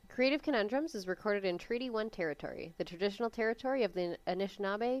Creative Conundrums is recorded in Treaty 1 territory, the traditional territory of the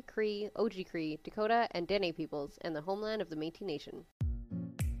Anishinaabe, Cree, Oji-Cree, Dakota, and Dene peoples, and the homeland of the Métis Nation.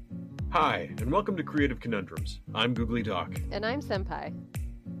 Hi, and welcome to Creative Conundrums. I'm Googly Doc. And I'm Senpai.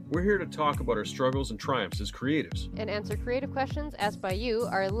 We're here to talk about our struggles and triumphs as creatives. And answer creative questions asked by you,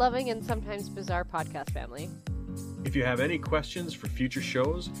 our loving and sometimes bizarre podcast family. If you have any questions for future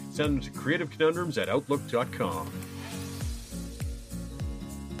shows, send them to creativeconundrums@outlook.com.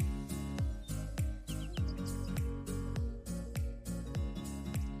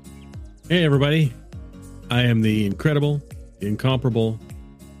 Hey everybody, I am the incredible, the incomparable,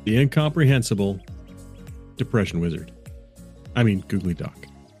 the incomprehensible Depression Wizard. I mean, Googly Doc.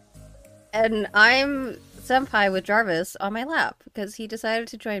 And I'm Senpai with Jarvis on my lap, because he decided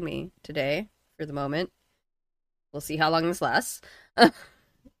to join me today, for the moment. We'll see how long this lasts.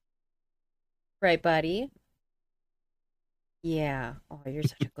 Right, buddy? Yeah. Oh, you're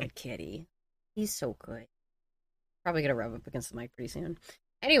such a good kitty. He's so good. Probably gonna rub up against the mic pretty soon.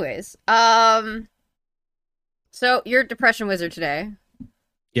 Anyways, so you're Depression Wizard today.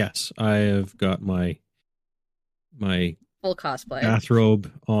 Yes, I have got my Full cosplay.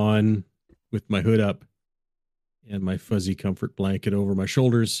 bathrobe on with my hood up and my fuzzy comfort blanket over my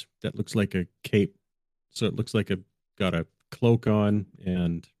shoulders. That looks like a cape. So it looks like I've got a cloak on,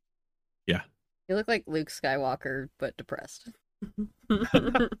 and yeah. You look like Luke Skywalker, but depressed.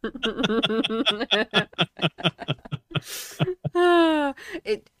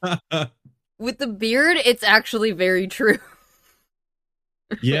 With the beard, it's actually very true.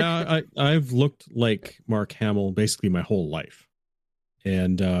 Yeah, I've looked like Mark Hamill basically my whole life.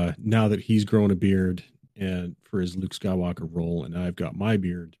 And now that he's grown a beard and for his Luke Skywalker role, and I've got my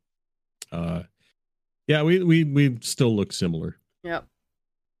beard, yeah, we still look similar. Yep.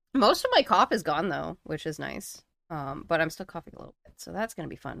 Most of my cough is gone though, which is nice. But I'm still coughing a little bit, so that's gonna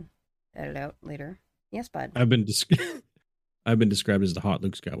be fun. Edit out later. Yes, bud. I've been described as the hot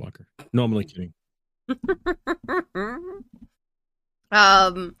Luke Skywalker. No, I'm only kidding.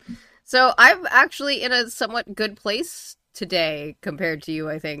 So I'm actually in a somewhat good place today compared to you,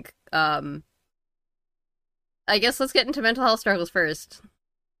 I think. I guess let's get into mental health struggles first.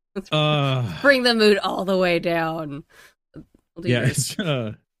 Let's bring the mood all the way down. It's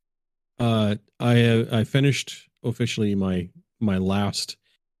I finished officially my last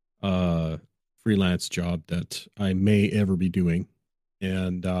freelance job that I may ever be doing,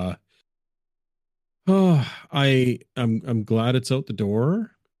 and I'm glad it's out the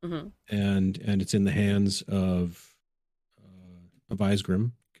door, mm-hmm. and it's in the hands of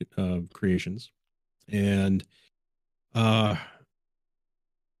Isgrim Creations, and I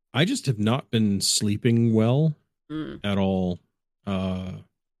just have not been sleeping well at all, for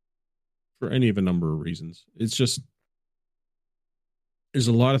any of a number of reasons. It's just there's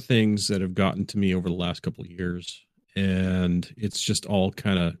a lot of things that have gotten to me over the last couple of years, and it's just all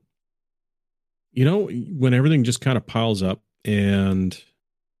kind of, when everything just kind of piles up and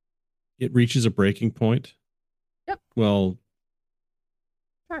it reaches a breaking point. Yep. Well,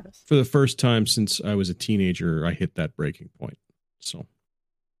 Travis. For the first time since I was a teenager, I hit that breaking point. So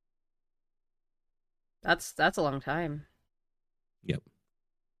that's a long time. Yep.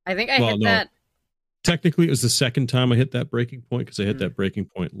 I think I hit that. Technically, it was the second time I hit that breaking point, because I hit that breaking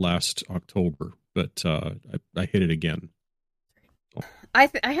point last October, but I hit it again. So. I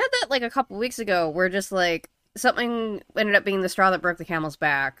had that like a couple weeks ago, where just like something ended up being the straw that broke the camel's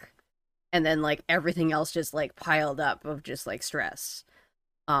back, and then like everything else just like piled up of just like stress.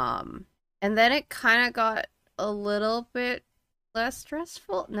 And then it kind of got a little bit less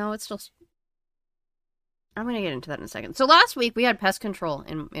stressful. No, it's still. I'm gonna get into that in a second. So last week we had pest control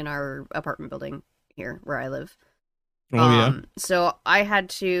in our apartment building here where I live. So I had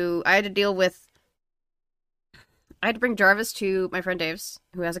to deal with. I had to bring Jarvis to my friend Dave's,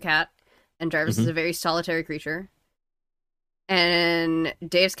 who has a cat, and Jarvis is a very solitary creature. And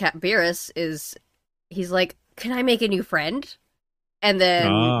Dave's cat Beerus he's like, "Can I make a new friend?" And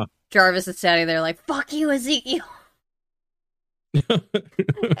then Jarvis is standing there like, "Fuck you, Ezekiel."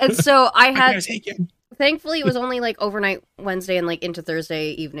 And so I had. Thankfully, it was only like overnight Wednesday and like into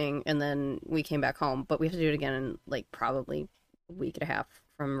Thursday evening, and then we came back home. But we have to do it again in like probably a week and a half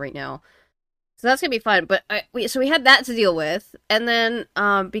from right now. So that's gonna be fun. But we had that to deal with, and then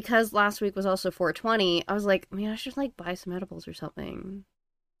because last week was also 420, I was like, I should like buy some edibles or something.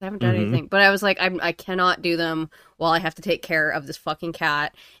 I haven't done anything, but I was like, I cannot do them while I have to take care of this fucking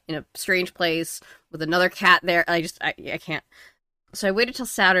cat in a strange place with another cat there. I can't. So I waited till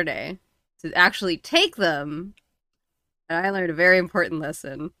Saturday to actually take them, and I learned a very important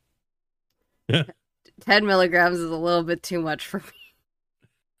lesson. 10 milligrams is a little bit too much for me.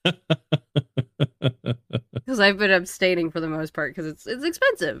 Because I've been abstaining for the most part because it's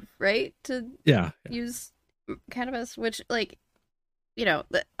expensive, right? To Yeah. use cannabis, which like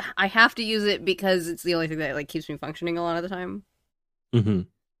I have to use it because it's the only thing that like keeps me functioning a lot of the time.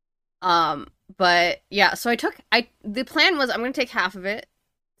 Mm-hmm. But yeah, so the plan was I'm gonna take half of it,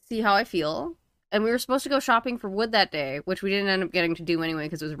 see how I feel. And we were supposed to go shopping for wood that day, which we didn't end up getting to do anyway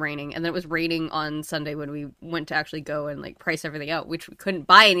because it was raining. And then it was raining on Sunday when we went to actually go and like price everything out, which we couldn't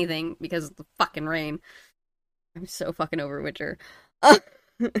buy anything because of the fucking rain. I'm so fucking over Witcher. So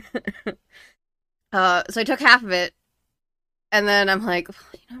I took half of it, and then I'm like,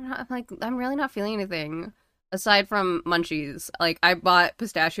 I'm really not feeling anything aside from munchies. Like I bought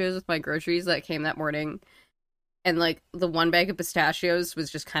pistachios with my groceries that came that morning, and like the one bag of pistachios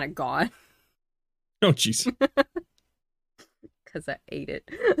was just kind of gone. Oh, jeez. Because I ate it.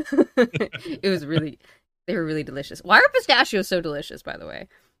 They were really delicious. Why are pistachios so delicious, by the way?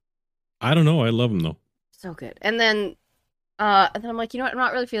 I don't know. I love them, though. So good. And then I'm like, you know what? I'm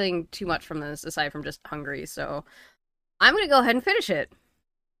not really feeling too much from this, aside from just hungry, so I'm gonna go ahead and finish it.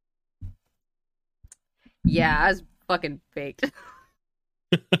 Yeah, I was fucking baked.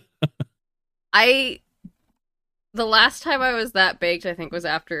 The last time I was that baked, I think, was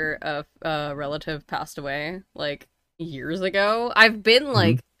after a relative passed away, like, years ago. I've been,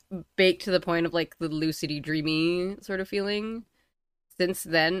 like, baked to the point of, like, the lucidy dreamy sort of feeling since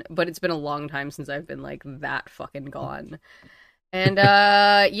then, but it's been a long time since I've been, like, that fucking gone. And,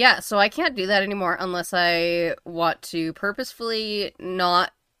 yeah, so I can't do that anymore unless I want to purposefully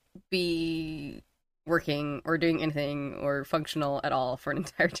not be working or doing anything or functional at all for an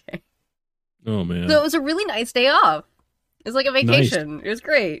entire day. Oh, man. So it was a really nice day off. It was like a vacation. Nice. It was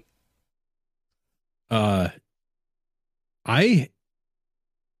great. I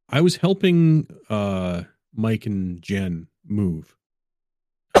was helping Mike and Jen move.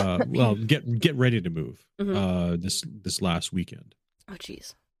 Well, get ready to move. This last weekend. Oh,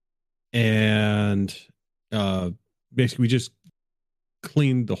 jeez. And basically we just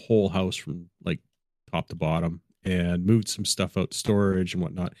cleaned the whole house from like top to bottom and moved some stuff out to storage and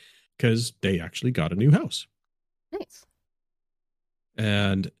whatnot because they actually got a new house. Nice.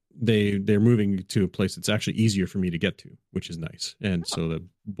 And they're moving to a place that's actually easier for me to get to, which is nice. And so the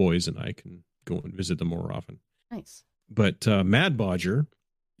boys and I can go and visit them more often. Nice. But Mad Bodger,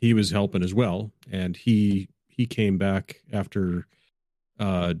 he was helping as well, and he came back after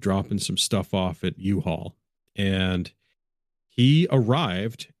dropping some stuff off at U-Haul, and he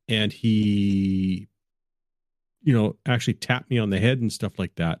arrived and he, actually tapped me on the head and stuff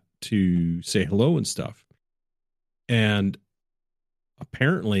like that to say hello and stuff. And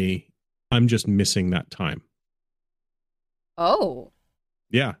apparently I'm just missing that time. Oh.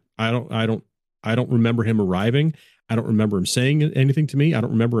 Yeah. I don't remember him arriving. I don't remember him saying anything to me. I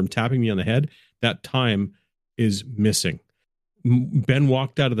don't remember him tapping me on the head. That time is missing. Ben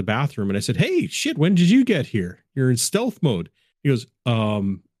walked out of the bathroom and I said, "Hey, shit, when did you get here? You're in stealth mode." He goes,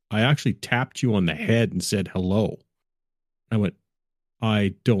 "I actually tapped you on the head and said hello." I went,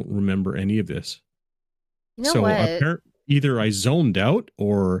 "I don't remember any of this." You know what? Either I zoned out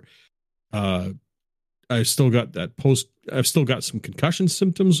or I've still got some concussion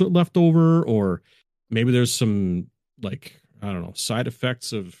symptoms left over, or maybe there's some, like, I don't know, side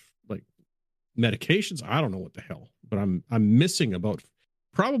effects of like medications. I don't know what the hell, but I'm missing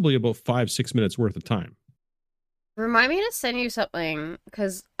probably about 5-6 minutes worth of time. Remind me to send you something,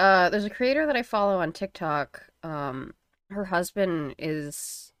 because there's a creator that I follow on TikTok. Her husband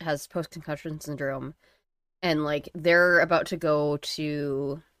has post-concussion syndrome, and like they're about to go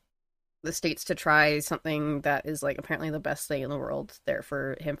to the States to try something that is like apparently the best thing in the world there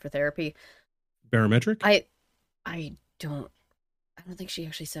for him for therapy. Barometric? I don't think she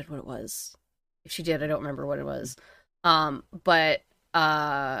actually said what it was. If she did, I don't remember what it was. But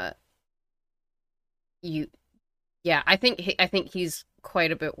I think he's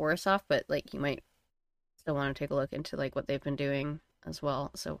quite a bit worse off, but like you might still want to take a look into like what they've been doing as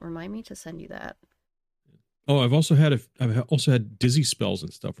well. So remind me to send you that. Oh, I've also had dizzy spells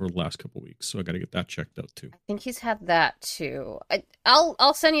and stuff for the last couple of weeks, so I got to get that checked out too. I think he's had that too.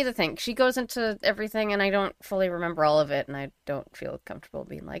 I'll send you the thing. She goes into everything, and I don't fully remember all of it, and I don't feel comfortable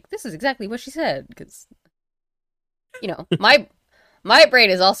being like, this is exactly what she said, because my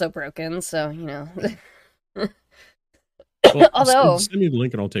brain is also broken, so Well, although send me the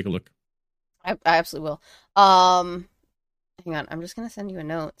link and I'll take a look. I absolutely will. Hang on, I'm just gonna send you a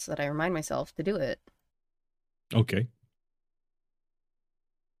note so that I remind myself to do it. Okay.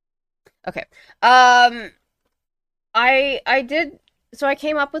 I did. So I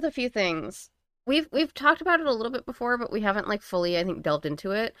came up with a few things. we've talked about it a little bit before, but we haven't like fully, I think, delved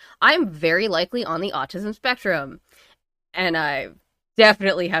into it. I'm very likely on the autism spectrum, and I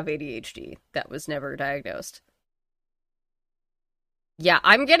definitely have ADHD that was never diagnosed. Yeah,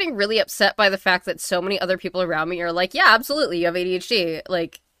 I'm getting really upset by the fact that so many other people around me are like, yeah, absolutely, you have ADHD.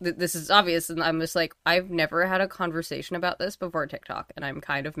 Like, this is obvious. And I'm just like, I've never had a conversation about this before TikTok, and I'm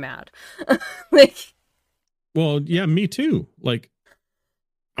kind of mad. Like, well, yeah, me too. Like,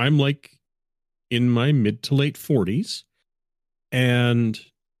 I'm like in my mid to late 40s, and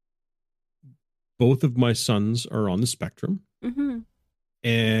both of my sons are on the spectrum. mm-hmm.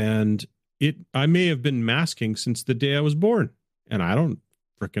 And I may have been masking since the day I was born, and I don't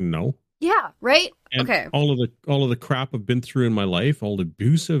freaking know. Yeah, right? And okay. all of the crap I've been through in my life, all the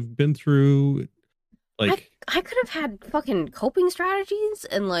abuse I've been through, like I could have had fucking coping strategies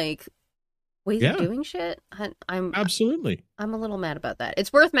and like ways of doing shit. I'm absolutely. I'm a little mad about that.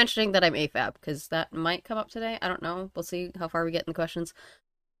 It's worth mentioning that I'm AFAB because that might come up today. I don't know. We'll see how far we get in the questions.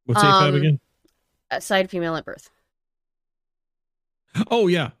 What's AFAB again? Assigned female at birth. Oh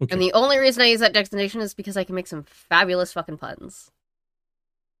yeah. Okay. And the only reason I use that designation is because I can make some fabulous fucking puns.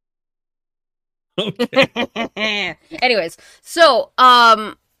 Okay. Anyways, so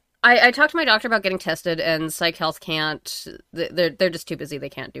I talked to my doctor about getting tested, and Psych Health can't. They're just too busy. They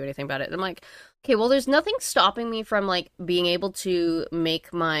can't do anything about it. And I'm like, okay, well, there's nothing stopping me from like being able to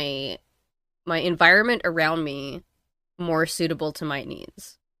make my environment around me more suitable to my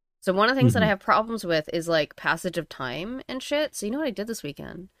needs. So one of the things that I have problems with is like passage of time and shit. So you know what I did this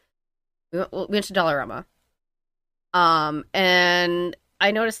weekend? We went to Dollarama. And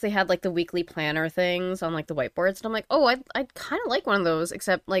I noticed they had like the weekly planner things on like the whiteboards, and I'm like, oh, I'd kind of like one of those,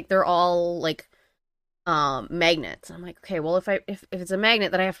 except like they're all like magnets. And I'm like, okay, well, if it's a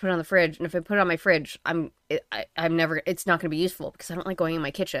magnet that I have to put on the fridge, and if I put it on my fridge, it's not going to be useful because I don't like going in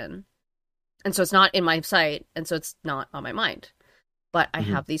my kitchen, and so it's not in my sight, and so it's not on my mind. But I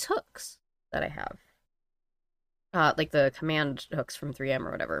have these hooks that I have, like the command hooks from 3M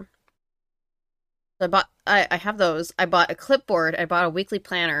or whatever. So I have those. I bought a clipboard. I bought a weekly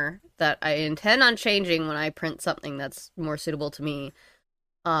planner that I intend on changing when I print something that's more suitable to me.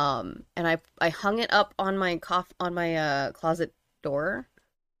 And I hung it up on my closet door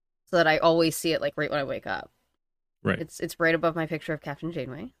so that I always see it like right when I wake up. Right. It's right above my picture of Captain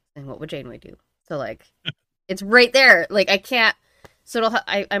Janeway. And what would Janeway do? So like, it's right there. Like I can't. So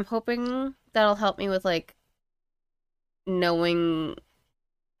I'm hoping that'll help me with like knowing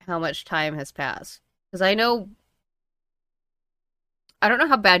how much time has passed. Because I don't know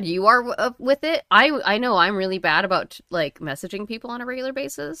how bad you are with it. I know I'm really bad about like messaging people on a regular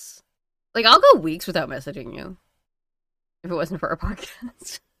basis. Like I'll go weeks without messaging you if it wasn't for our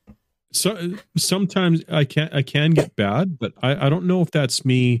podcast. So sometimes I can get bad, but I don't know if that's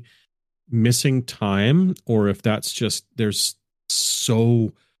me missing time or if that's just there's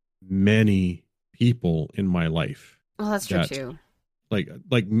so many people in my life. Oh, that's true too. Like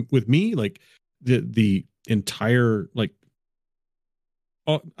with me, like the entire like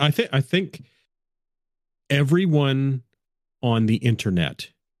I think everyone on the internet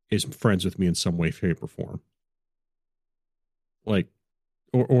is friends with me in some way, shape, or form. Like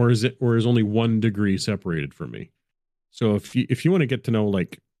or is only 1 degree separated from me. So if you want to get to know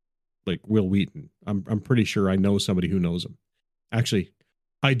like Will Wheaton, I'm pretty sure I know somebody who knows him. Actually,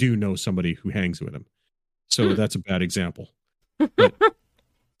 I do know somebody who hangs with him. So that's a bad example. But,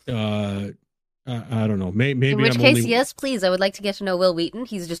 I don't know. Maybe in which case, yes, please. I would like to get to know Will Wheaton.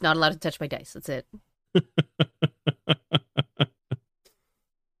 He's just not allowed to touch my dice. That's it.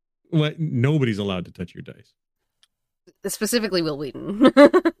 Well, nobody's allowed to touch your dice. Specifically Will Wheaton.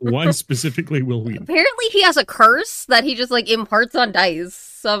 Why specifically Will Wheaton? Apparently he has a curse that he just like imparts on dice.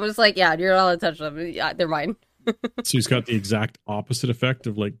 So I'm just like, yeah, you're not allowed to touch them. Yeah, they're mine. So he's got the exact opposite effect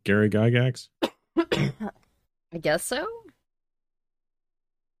of like Gary Gygax? I guess so.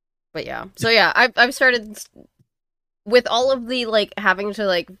 But yeah. So yeah, I've started with all of the like having to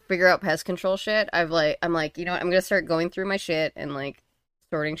like figure out pest control shit. I'm like, you know what, I'm gonna start going through my shit and like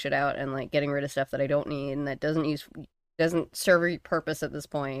sorting shit out and like getting rid of stuff that I don't need and that doesn't serve a purpose at this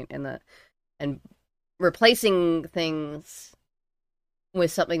point, and replacing things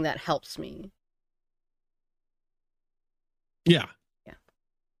with something that helps me. Yeah.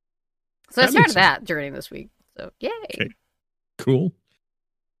 So I started that journey this week. So yay. Okay. Cool.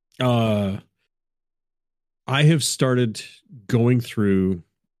 I have started going through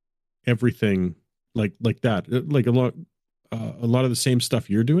everything like that, like a lot of the same stuff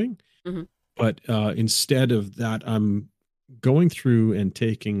you're doing, but instead of that, I'm going through and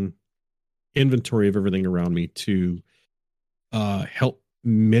taking inventory of everything around me to help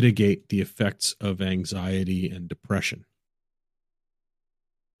mitigate the effects of anxiety and depression,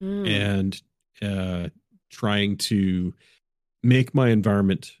 and trying to make my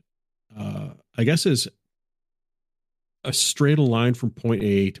environment, I guess, as a straight a line from point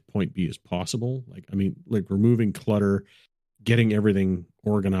A to point B as possible. Like, I mean, like removing clutter, getting everything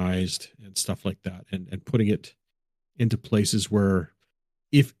organized and stuff like that, and putting it into places where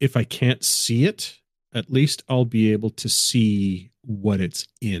if I can't see it, at least I'll be able to see what it's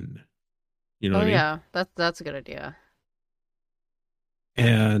in. You know what I mean? Yeah, that's a good idea.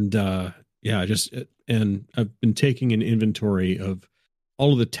 And and I've been taking an inventory of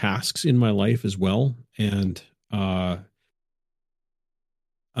all of the tasks in my life as well. And I'm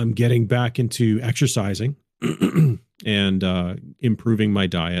getting back into exercising and improving my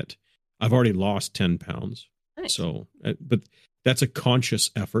diet. I've already lost 10 pounds. Nice. So, but that's a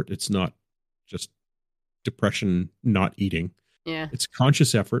conscious effort. It's not just depression, not eating. Yeah. It's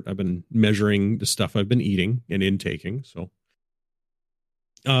conscious effort. I've been measuring the stuff I've been eating and intaking. So,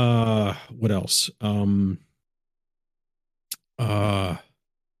 what else? I've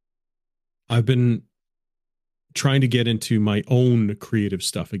been trying to get into my own creative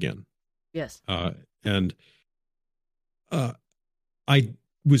stuff again. Yes. And I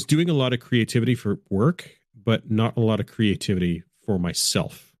was doing a lot of creativity for work, but not a lot of creativity for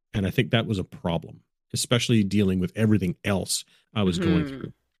myself. And I think that was a problem, especially dealing with everything else I was going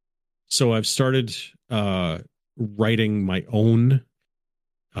through. So I've started writing my own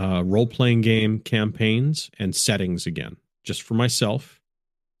role-playing game campaigns and settings again, just for myself.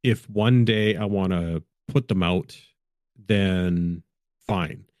 If one day I want to put them out, then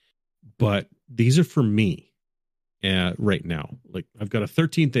fine. But these are for me right now. Like, I've got a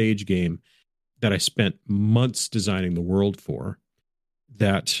 13th Age game that I spent months designing the world for,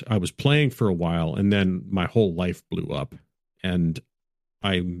 that I was playing for a while, and then my whole life blew up. And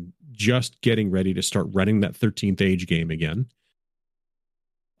I'm just getting ready to start running that 13th Age game again.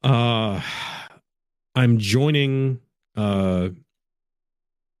 I'm joining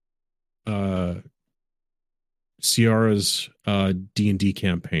Ciara's D&D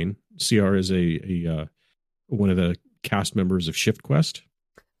campaign. Ciara is a one of the cast members of Shift Quest.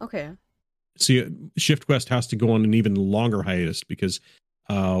 Okay. See, Shift Quest has to go on an even longer hiatus because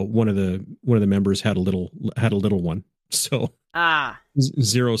one of the members had a little one. So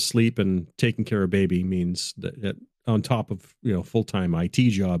zero sleep and taking care of baby means that on top of, full-time IT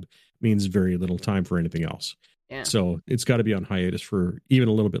job, means very little time for anything else. Yeah. So it's got to be on hiatus for even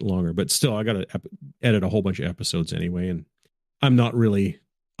a little bit longer. But still, I got to edit a whole bunch of episodes anyway, and I'm not really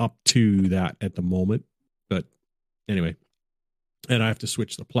up to that at the moment. But anyway, and I have to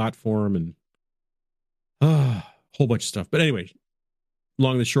switch the platform and a whole bunch of stuff. But anyway,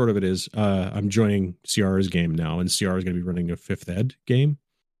 long and the short of it is, I'm joining Ciara's game now, and Ciara is going to be running a 5th Ed game.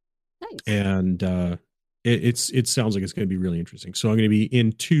 Nice. And it sounds like it's going to be really interesting. So I'm going to be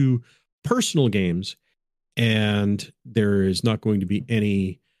in 2 personal games, and there is not going to be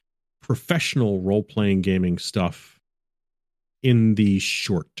any professional role-playing gaming stuff in the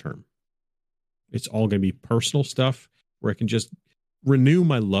short term. It's all going to be personal stuff where I can just renew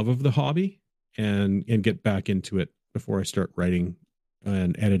my love of the hobby and get back into it before I start writing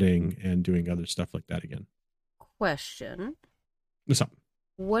and editing and doing other stuff like that again. Question. What's up?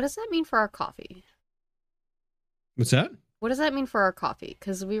 What does that mean for our coffee? What's that? What does that mean for our coffee?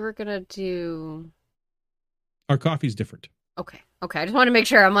 Because we were going to do... Our coffee's different. Okay. I just want to make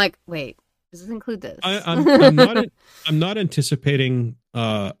sure. I'm like, wait, does this include this? I'm not anticipating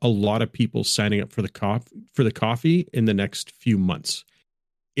a lot of people signing up for the coffee in the next few months.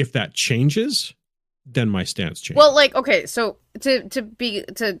 If that changes, then my stance changes. Well, like, okay, so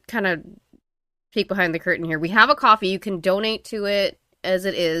to kind of peek behind the curtain here, we have a coffee. You can donate to it as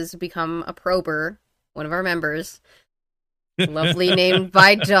it is, become a prober, one of our members, lovely named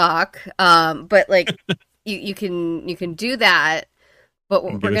by Doc. But like, you can do that. But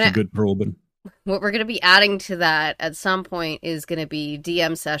what we're gonna be adding to that at some point is gonna be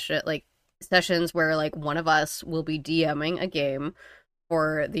DM sessions where like one of us will be DMing a game,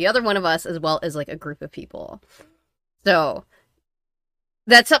 or the other one of us, as well as like a group of people. So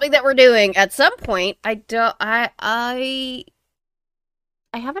that's something that we're doing at some point. I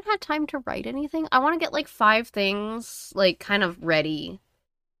haven't had time to write anything. I want to get like 5 things like kind of ready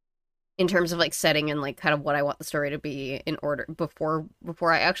in terms of like setting and like kind of what I want the story to be in order before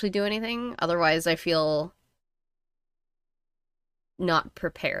I actually do anything. Otherwise, I feel not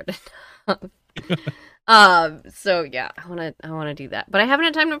prepared enough. So yeah, I want to do that. But I haven't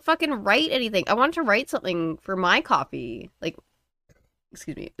had time to fucking write anything. I wanted to write something for my coffee. Like,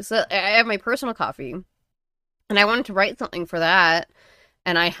 excuse me. So I have my personal coffee, and I wanted to write something for that.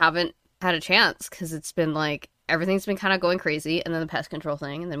 and I haven't had a chance because it's been like everything's been kind of going crazy, and then the pest control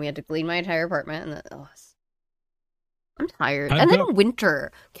thing, and then we had to clean my entire apartment, and I'm tired. And then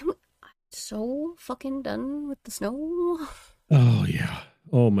winter. I'm so fucking done with the snow. Oh yeah.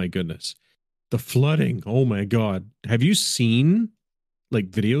 Oh my goodness. The flooding. Oh my god. Have you seen like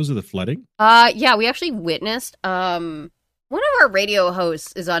videos of the flooding? Yeah, we actually witnessed one of our radio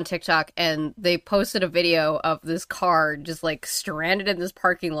hosts is on TikTok, and they posted a video of this car just like stranded in this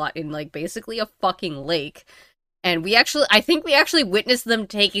parking lot in like basically a fucking lake. And I think we actually witnessed them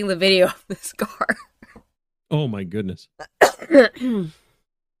taking the video of this car. Oh my goodness.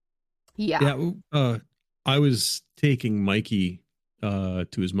 Yeah. I was taking Mikey to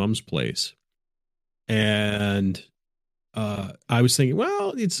his mom's place, and I was thinking,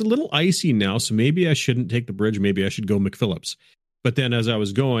 well, it's a little icy now, so maybe I shouldn't take the bridge. Maybe I should go McPhillips. But then as I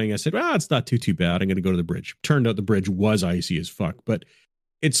was going, I said, well, it's not too bad. I'm going to go to the bridge. Turned out the bridge was icy as fuck, but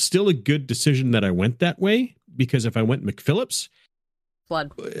it's still a good decision that I went that way, because if I went McPhillips,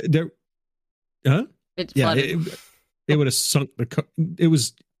 flood. It's flooded. It would have sunk the car.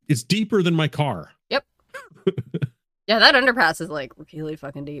 It's deeper than my car. Yep. Yeah, that underpass is like really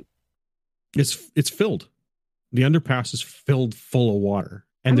fucking deep. It's filled. The underpass is filled full of water,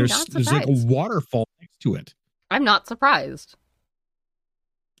 and there's like a waterfall next to it. I'm not surprised.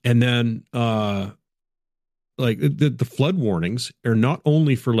 And then, like the flood warnings are not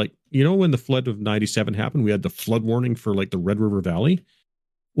only for like, when the flood of 97 happened, we had the flood warning for like the Red River Valley.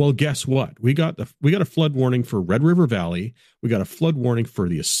 Well, guess what? We got a flood warning for Red River Valley. We got a flood warning for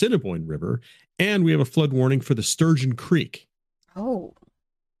the Assiniboine River, and we have a flood warning for the Sturgeon Creek. Oh,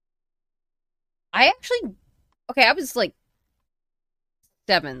 I was like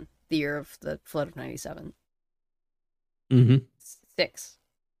 7 the year of the flood of 97. Mm-hmm. 6.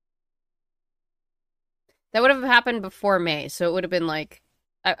 That would have happened before May, so it would have been like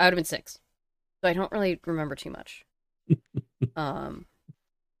I would have been 6. So I don't really remember too much.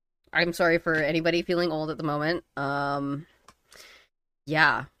 I'm sorry for anybody feeling old at the moment.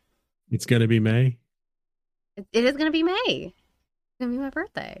 Yeah. It's gonna be May. It is gonna be May. It's gonna be my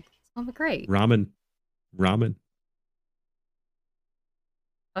birthday. It's gonna be great. Ramen.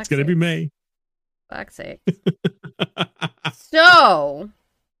 It's gonna be May. Fuck's sake. So,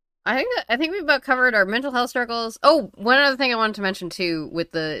 I think we've about covered our mental health struggles. Oh, one other thing I wanted to mention too,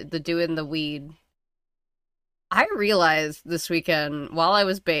 with the doing the weed. I realized this weekend while I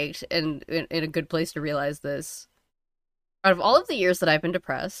was baked, and in a good place to realize this, out of all of the years that I've been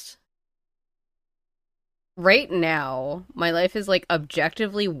depressed, right now my life is like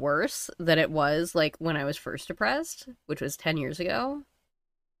objectively worse than it was like when I was first depressed, which was 10 years ago.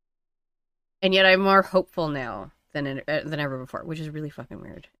 And yet I'm more hopeful now than ever before, which is really fucking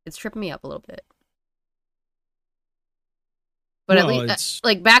weird. It's tripping me up a little bit. But at least,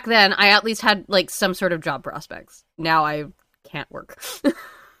 like back then, I at least had like some sort of job prospects. Now I can't work.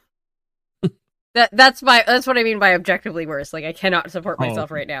 That's what I mean by objectively worse. Like I cannot support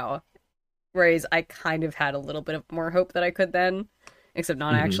myself right now. Whereas I kind of had a little bit of more hope that I could then, except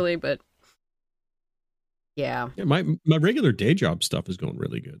not actually. But yeah, my regular day job stuff is going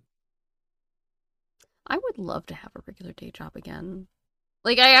really good. I would love to have a regular day job again.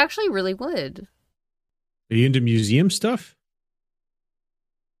 Like I actually really would. Are you into museum stuff?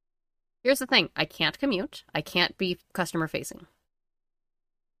 Here's the thing. I can't commute. I can't be customer facing.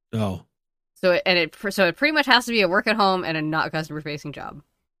 Oh. So it pretty much has to be a work at home and a not customer facing job.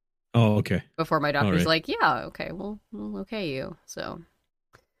 Oh, okay. Before my doctor's like, yeah, okay, we'll okay you. So.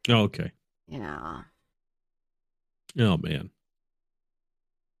 Oh, okay. Yeah. Oh man.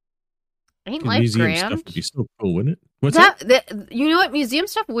 Ain't life museum grand? Stuff would be so cool, wouldn't it? What's that? You know what? Museum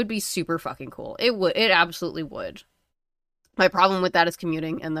stuff would be super fucking cool. It would. It absolutely would. My problem with that is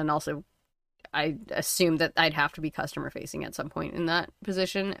commuting, and then also I assume that I'd have to be customer facing at some point in that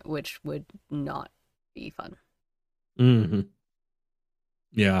position, which would not be fun. Mm-hmm.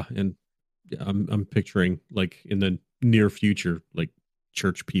 Yeah, and I'm picturing like in the near future, like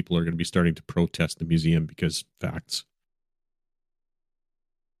church people are going to be starting to protest the museum because facts.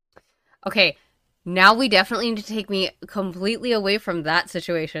 Okay, now we definitely need to take me completely away from that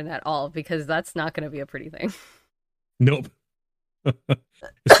situation at all, because that's not going to be a pretty thing. Nope.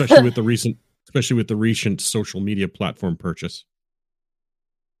 especially with the recent social media platform purchase.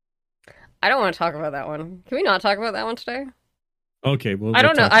 I don't want to talk about that one. Can we not talk about that one today? Okay, well, I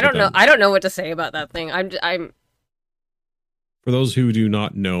don't know what to say about that thing. I'm. For those who do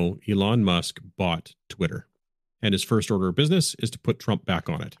not know, Elon Musk bought Twitter, and his first order of business is to put Trump back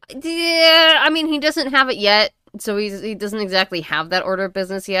on it. Yeah, I mean, he doesn't have it yet, so he doesn't exactly have that order of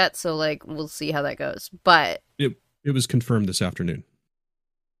business yet. So, like, we'll see how that goes. But it was confirmed this afternoon.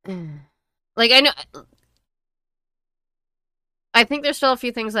 Like, I know, I think there's still a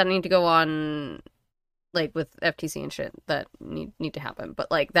few things that need to go on, like with FTC and shit that need to happen.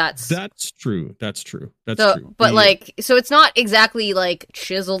 But like that's true. That's true. But like, so it's not exactly like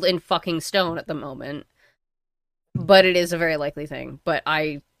chiseled in fucking stone at the moment. But it is a very likely thing. But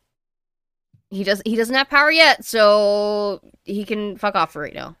he doesn't have power yet, so he can fuck off for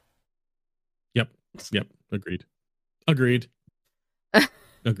right now. Yep. Agreed. Agreed.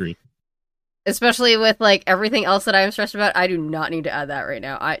 Especially with like everything else that I'm stressed about, I do not need to add that right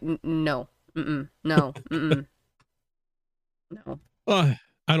now. No. No. No. I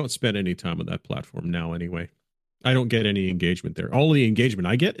don't spend any time on that platform now anyway. I don't get any engagement there. All the engagement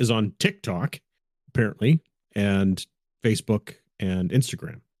I get is on TikTok, apparently, and Facebook and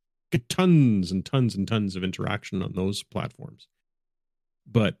Instagram. Get tons and tons and tons of interaction on those platforms.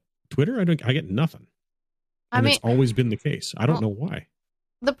 But Twitter, I get nothing. And it's always been the case. I don't know why.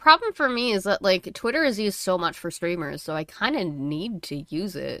 The problem for me is that like Twitter is used so much for streamers, so I kind of need to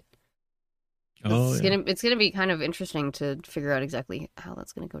use it. It's gonna be kind of interesting to figure out exactly how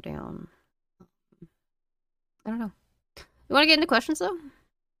that's gonna go down. I don't know. You want to get into questions though?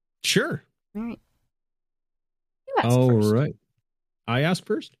 Sure. All right. You ask first. Right. I ask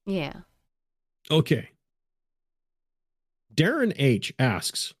first? Yeah. Okay. Darren H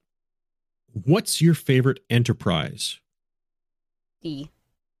asks, "What's your favorite Enterprise?" D.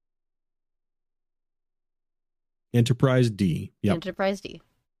 Enterprise D. Yep. Enterprise D.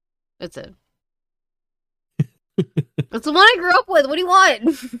 That's it. That's the one I grew up with. What do you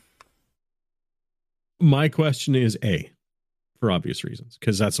want? My question is A, for obvious reasons,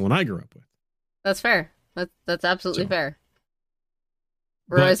 because that's the one I grew up with. That's fair. That's absolutely fair.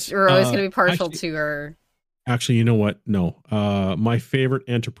 We're always going to be partial to our... Actually, you know what? No. My favorite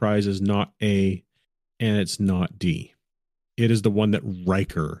Enterprise is not A, and it's not D. It is the one that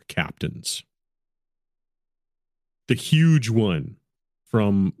Riker captains. The huge one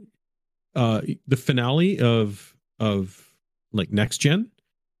from the finale of like Next Gen,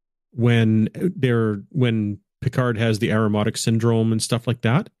 when Picard has the aromatic syndrome and stuff like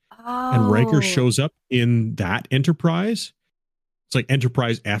that, and Riker shows up in that Enterprise. It's like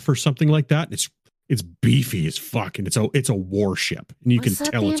Enterprise F or something like that. It's beefy as fuck, and it's a warship, and you can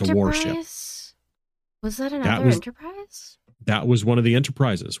tell it's a warship. Was that another Enterprise? That was one of the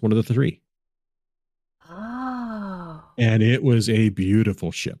Enterprises, one of the three. Oh. And it was a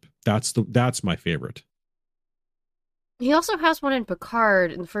beautiful ship. That's my favorite. He also has one in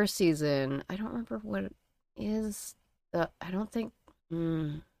Picard in the first season. I don't remember what it is. I don't think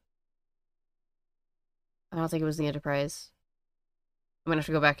it was the Enterprise. I'm gonna have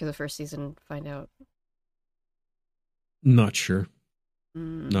to go back to the first season and find out. Not sure.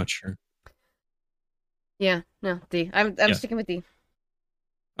 Not sure. Yeah, no, D. I'm sticking with D.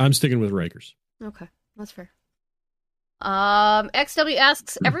 I'm sticking with Rikers. Okay, that's fair. XW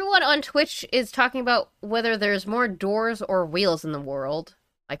asks, everyone on Twitch is talking about whether there's more doors or wheels in the world.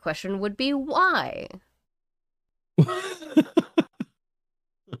 My question would be why?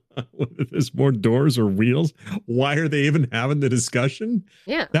 Whether there's more doors or wheels? Why are they even having the discussion?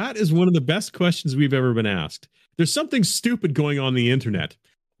 Yeah. That is one of the best questions we've ever been asked. There's something stupid going on the internet.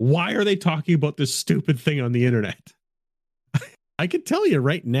 Why are they talking about this stupid thing on the internet? I can tell you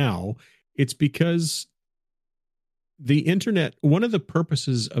right now, it's because the internet, one of the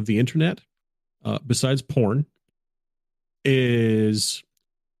purposes of the internet, besides porn, is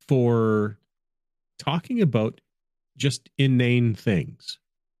for talking about just inane things.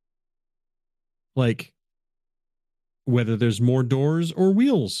 Like whether there's more doors or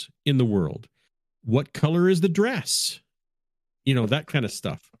wheels in the world. What color is the dress? You know, that kind of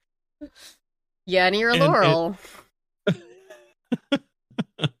stuff. Yanni or Laurel.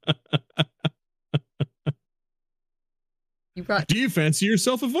 Do you fancy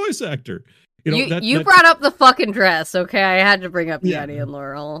yourself a voice actor? You brought up the fucking dress, okay? I had to bring up Yanni and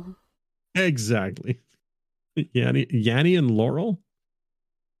Laurel. Exactly. Yanni and Laurel?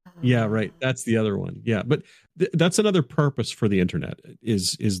 Yeah, right. That's the other one. Yeah, but that's another purpose for the internet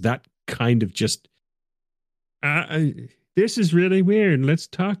is that kind of just this is really weird. Let's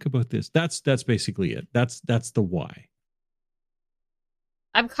talk about this. That's basically it. That's the why.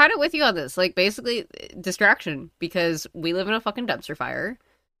 I'm kind of with you on this. Like, basically, distraction, because we live in a fucking dumpster fire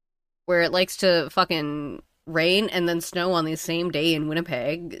where it likes to fucking rain and then snow on the same day in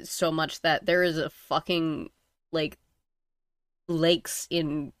Winnipeg so much that there is a fucking, like, lakes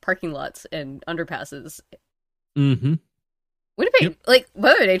in parking lots and underpasses. Mm-hmm. Winnipeg, like,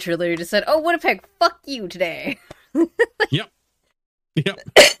 Mother Nature literally just said, "Oh, Winnipeg, fuck you today." Yep.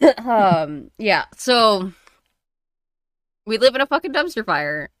 Yeah, so We live in a fucking dumpster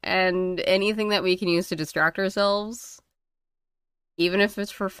fire, and anything that we can use to distract ourselves, even if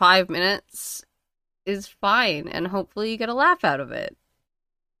it's for 5 minutes, is fine, and hopefully you get a laugh out of it.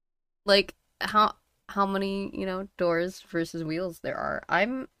 Like, how many, doors versus wheels there are.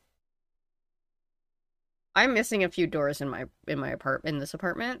 I'm missing a few doors in my in this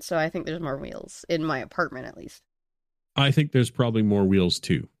apartment, so I think there's more wheels in my apartment at least. I think there's probably more wheels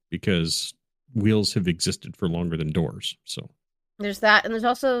too, because wheels have existed for longer than doors. So there's that, and there's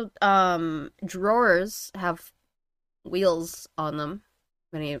also drawers have wheels on them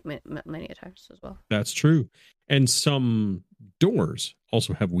many a times as well. That's true. And some doors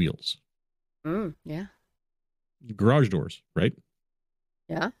also have wheels. Yeah. Garage doors, right?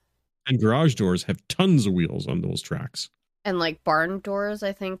 Yeah. And garage doors have tons of wheels on those tracks. And like barn doors,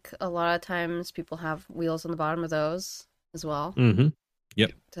 I think a lot of times people have wheels on the bottom of those as well. Mm-hmm.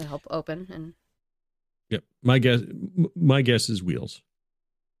 Yep. To help open and. Yep. My guess is wheels.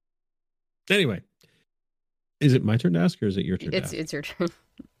 Anyway, is it my turn to ask or is it your turn? It's your turn.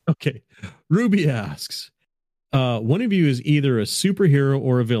 Okay. Ruby asks, one of you is either a superhero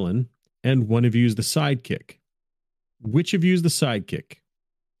or a villain, and one of you is the sidekick. Which of you is the sidekick?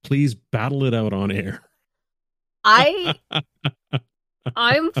 Please battle it out on air. I'm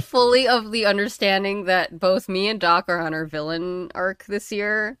fully of the understanding that both me and Doc are on our villain arc this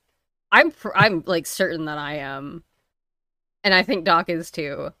year. I'm like certain that I am, and I think Doc is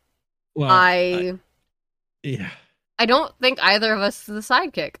too. Well, yeah. I don't think either of us is the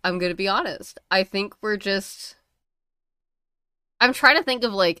sidekick. I'm gonna be honest. I think we're just. I'm trying to think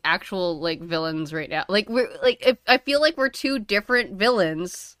of like actual like villains right now. Like we're like I feel like we're two different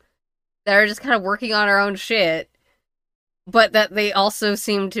villains that are just kind of working on our own shit, but that they also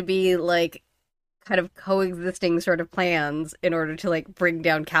seem to be like kind of coexisting sort of plans in order to like bring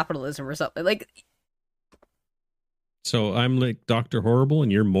down capitalism or something. Like, so I'm like Dr. Horrible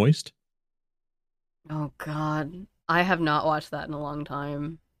and you're Moist? Oh God, I have not watched that in a long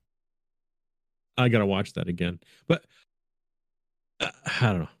time. I gotta watch that again, but I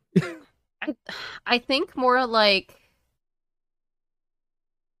don't know. I think more like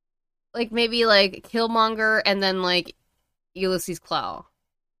maybe like Killmonger and then like Ulysses Klaue.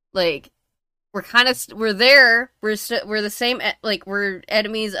 Like we're there. We're the same. Like we're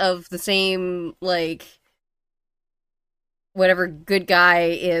enemies of the same like whatever good guy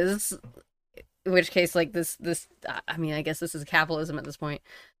is. In which case, like this. I mean, I guess this is capitalism at this point.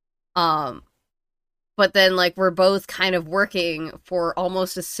 But then like we're both kind of working for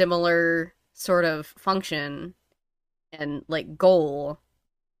almost a similar sort of function and like goal,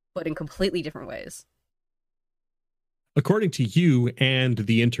 but in completely different ways. According to you and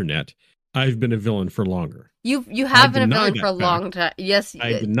the internet, I've been a villain for longer. You have been a villain for a long time. Yes,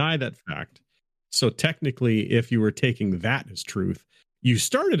 I deny that fact. So technically, if you were taking that as truth, you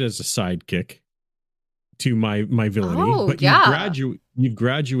started as a sidekick to my villainy, but you've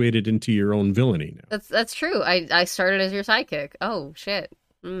graduated into your own villainy now. That's true. I started as your sidekick. Oh shit.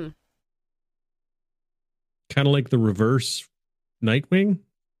 Kind of like the reverse Nightwing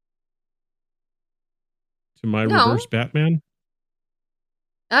to my reverse Batman.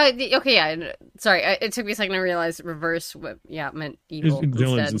 Okay, yeah. Sorry, it took me a second to realize reverse. Meant evil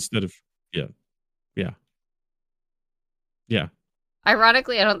villains instead of yeah.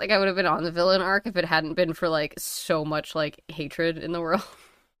 Ironically, I don't think I would have been on the villain arc if it hadn't been for like so much like hatred in the world.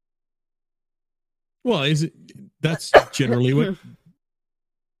 Well, that's generally what.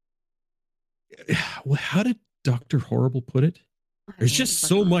 How did Dr. Horrible put it? There's just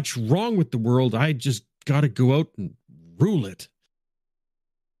so much wrong with the world. I just got to go out and rule it.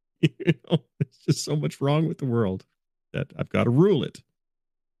 There's just so much wrong with the world that I've got to rule it.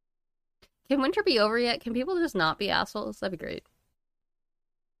 Can winter be over yet? Can people just not be assholes? That'd be great.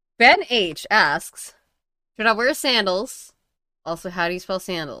 Ben H asks, should I wear sandals? Also, how do you spell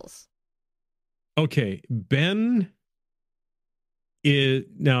sandals? Okay, Ben is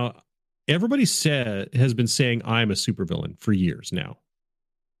now. Everybody has been saying I'm a supervillain for years now.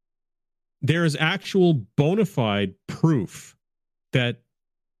 There is actual bona fide proof that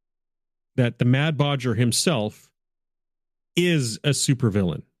the Mad Bodger himself is a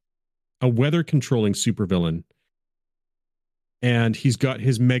supervillain, a weather controlling supervillain. And he's got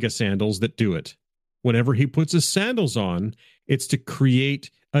his mega sandals that do it. Whenever he puts his sandals on, it's to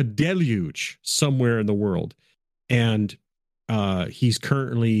create a deluge somewhere in the world. And he's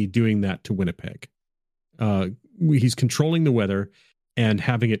currently doing that to Winnipeg. He's controlling the weather and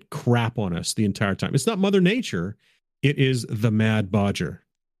having it crap on us the entire time. It's not Mother Nature. It is the Mad Bodger.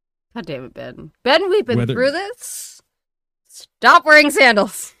 God damn it, Ben. Ben, we've been through this. Stop wearing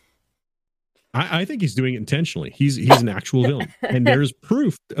sandals. I think he's doing it intentionally. He's an actual villain, and there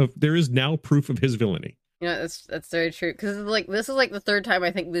is now proof of his villainy. That's very true. Because like this is like the third time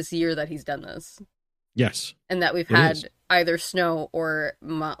I think this year that he's done this. Yes, and that we've had either snow or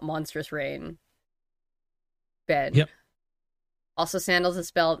monstrous rain. Ben. Yep. Also, sandals is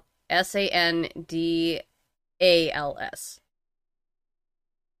spelled Sandals.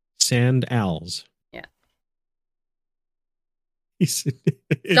 Sandals. Yeah.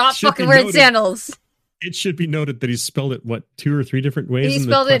 Stop fucking wearing sandals. It should be noted that he spelled it, 2 or 3 different ways? He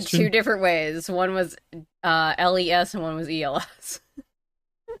spelled it 2 different ways. One was LES and one was ELS.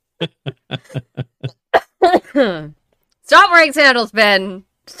 Stop wearing sandals, Ben.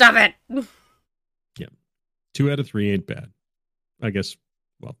 Stop it. Yeah. 2 out of 3 ain't bad. I guess,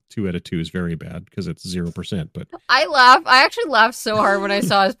 2 out of 2 is very bad because it's 0%, but... I actually laughed so hard when I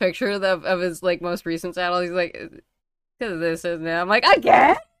saw his picture of his, like, most recent sandal. He's like, because of this, isn't it? I'm like,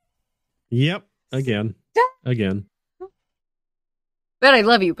 again? Yep. Again. Ben, I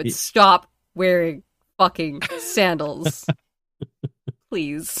love you, but stop wearing fucking sandals.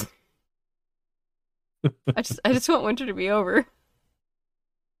 Please. I just want winter to be over.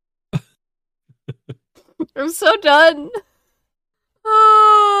 I'm so done.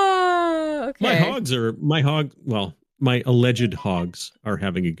 Oh, okay. My alleged hogs are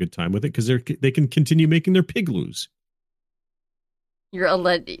having a good time with it because they can continue making their pigloos. You're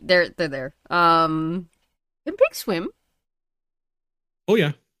alleged. They're there. Can pigs swim? Oh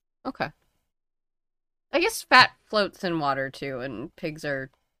yeah. Okay. I guess fat floats in water too, and pigs are.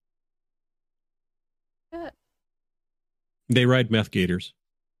 Fat. They ride meth gators.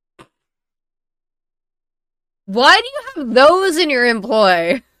 Why do you have those in your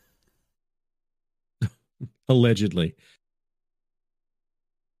employ? Allegedly.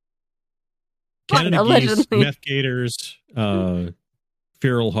 Canada geese, meth gators,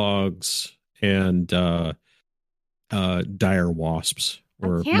 feral hogs, and dire wasps,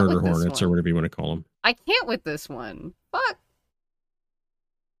 or murder hornets, or whatever you want to call them. I can't with this one. Fuck.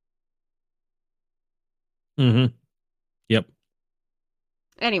 Mm-hmm. Yep.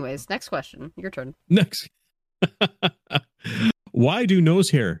 Anyways, next question. Your turn. Next. Why do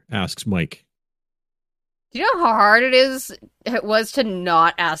nose hair? Asks Mike. Do you know how hard it was to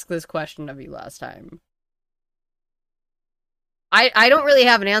not ask this question of you last time? I don't really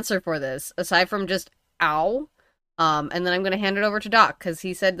have an answer for this, aside from just ow. And then I'm going to hand it over to Doc, because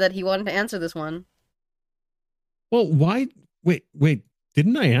he said that he wanted to answer this one. Well, why? Wait.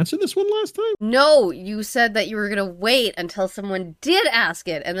 Didn't I answer this one last time? No, you said that you were going to wait until someone did ask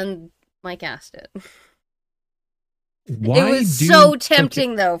it, and then Mike asked it. Why it was so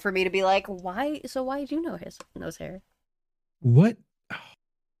tempting, though, for me to be like, why? So why do you know his nose hair? What?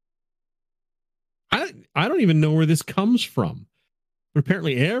 I don't even know where this comes from. But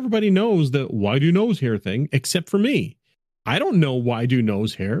apparently everybody knows the why do nose hair thing, except for me. I don't know why do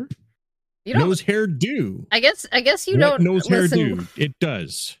nose hair. You don't, nose hair do. I guess you what don't nose listen. hair do. It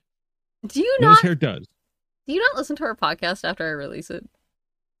does. Do you nose not? Hair does. Do you not listen to our podcast after I release it?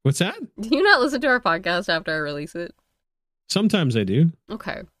 What's that? Do you not listen to our podcast after I release it? Sometimes I do.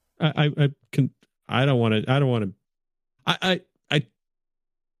 Okay. I don't want to.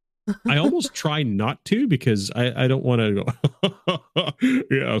 I almost try not to because I don't want to go.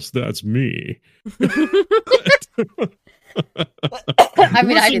 Yes, that's me. I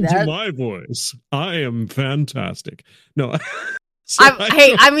mean, listen I do that. to my voice. I am fantastic. No.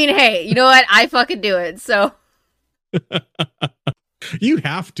 Hey, you know what? I fucking do it. So you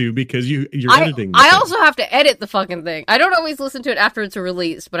have to because you're editing. I also have to edit the fucking thing. I don't always listen to it after it's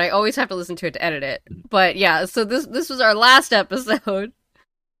released, but I always have to listen to it to edit it. But yeah, so this was our last episode.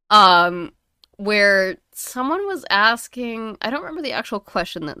 Where someone was asking, I don't remember the actual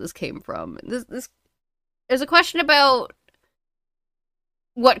question that this came from. This is a question about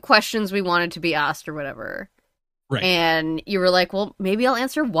what questions we wanted to be asked or whatever. Right. And you were like, well, maybe I'll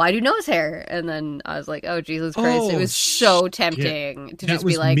answer why do nose hair? And then I was like, oh, Jesus Christ. It was so tempting to just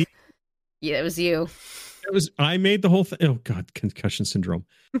be like, me. Yeah, it was you. I made the whole thing. Oh, God, concussion syndrome.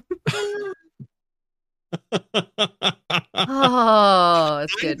 Oh,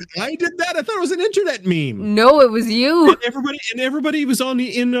 it's good. I did that. I thought it was an internet meme. No, it was you. And everybody was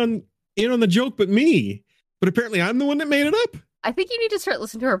in on the joke, but me. But apparently, I'm the one that made it up. I think you need to start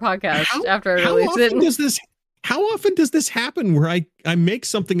listening to our podcast after I release it. How often does this happen? Where I make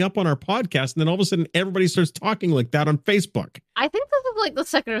something up on our podcast, and then all of a sudden, everybody starts talking like that on Facebook. I think this is like the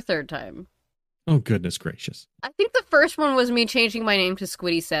second or third time. Oh, goodness gracious! I think the first one was me changing my name to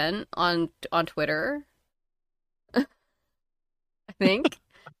Squiddy Sen on Twitter. I think.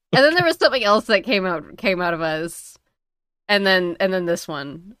 And then there was something else that came out of us. and then this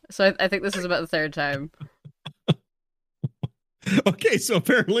one. So I think this is about the third time. Okay, so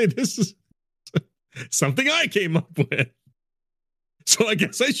apparently this is something I came up with. So I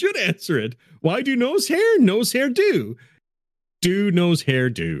guess I should answer it. Why do nose hair do? Do nose hair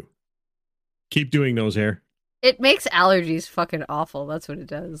do? Keep doing nose hair. It makes allergies fucking awful. That's what it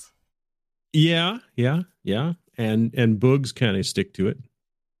does. Yeah. And bugs kind of stick to it.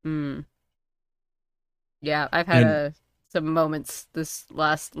 Mm. Yeah, I've had some moments this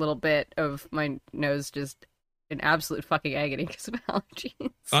last little bit of my nose just in absolute fucking agony because of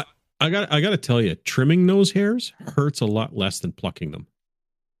allergies. I got to tell you, trimming nose hairs hurts a lot less than plucking them.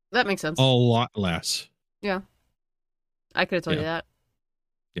 That makes sense. A lot less. Yeah, I could have told you that.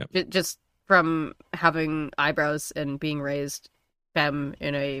 Yeah, just from having eyebrows and being raised femme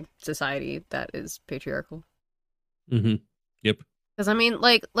in a society that is patriarchal. Mm-hmm. Yep. Because I mean,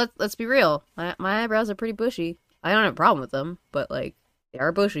 like, let's be real. My eyebrows are pretty bushy. I don't have a problem with them, but like they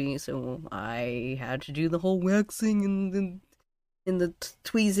are bushy, so I had to do the whole waxing and the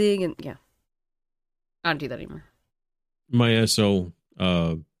tweezing, and yeah, I don't do that anymore. My SO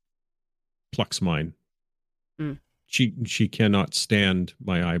plucks mine. Mm. She cannot stand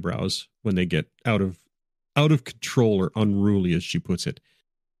my eyebrows when they get out of control or unruly, as she puts it.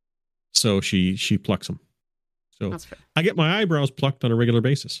 So she plucks them. So that's fair. I get my eyebrows plucked on a regular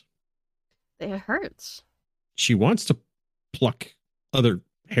basis. It hurts. She wants to pluck other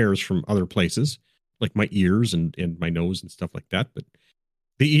hairs from other places, like my ears and my nose and stuff like that. But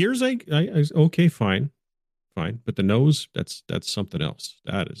the ears, I okay, fine. But the nose, that's something else.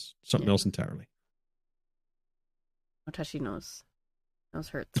 That is something else entirely. No touchy nose. Nose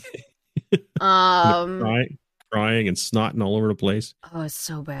hurts. Crying and snotting all over the place. Oh, it's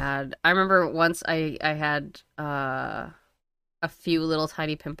so bad. I remember once I had a few little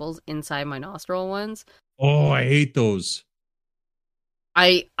tiny pimples inside my nostril once. Oh, I hate those.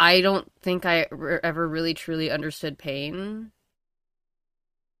 I don't think I ever really truly understood pain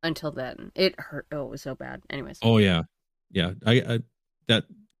until then. It hurt. Oh, it was so bad. Anyways. Oh yeah. I that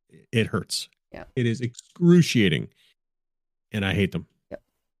it hurts. Yeah. It is excruciating, and I hate them. Yep.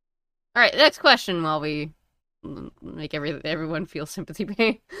 All right. Next question. While we make everyone feel sympathy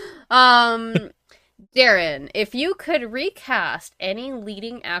pain. Darren, if you could recast any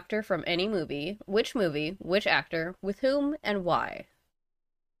leading actor from any movie, which actor, with whom, and why?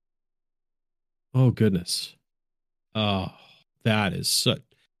 Oh goodness. Oh, that is such.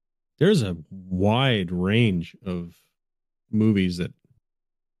 There's a wide range of movies that.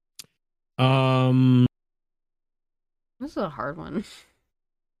 This is a hard one.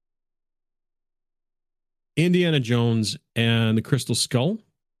 Indiana Jones and the Crystal Skull.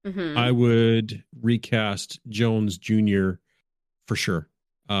 Mm-hmm. I would recast Jones Jr. for sure.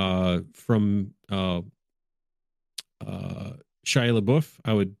 From Shia LaBeouf,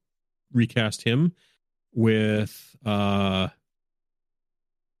 I would recast him with oh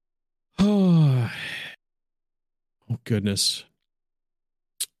goodness.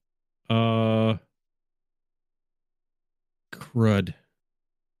 Crud.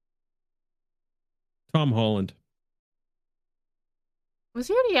 Tom Holland. Was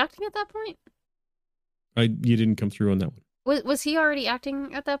he already acting at that point? You didn't come through on that one. Was he already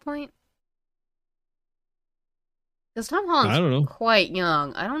acting at that point? Because Tom Holland's I don't know. Quite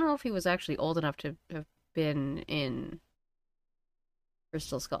young. I don't know if he was actually old enough to have been in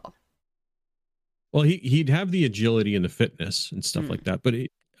Crystal Skull. Well, he'd have the agility and the fitness and stuff like that, but too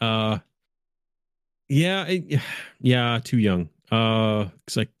young.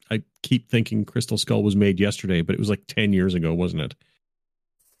 Because I keep thinking Crystal Skull was made yesterday, but it was like 10 years ago, wasn't it?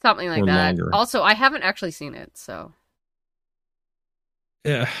 Something like or that. Longer. Also, I haven't actually seen it, so.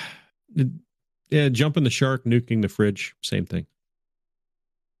 Yeah, jumping the shark, nuking the fridge, same thing.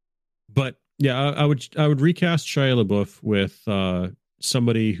 But yeah, I would recast Shia LaBeouf with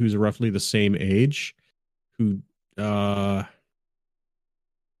somebody who's roughly the same age, who I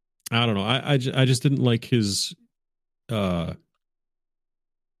don't know. I just didn't like his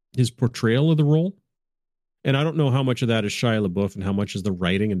portrayal of the role. And I don't know how much of that is Shia LaBeouf and how much is the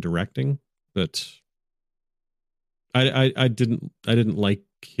writing and directing, but I didn't like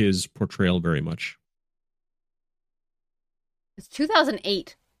his portrayal very much. It's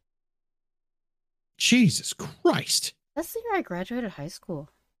 2008. Jesus Christ. That's the year I graduated high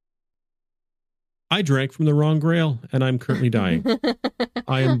school. I drank from the wrong grail, and I'm currently dying.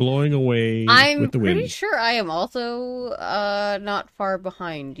 I am blowing away with the wind. I'm pretty sure I am also not far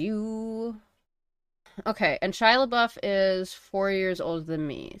behind you. Okay, and Shia LaBeouf is 4 years older than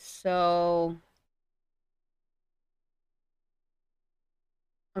me, so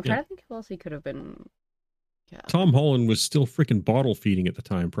I'm trying to think who else he could have been Yeah. Tom Holland was still freaking bottle feeding at the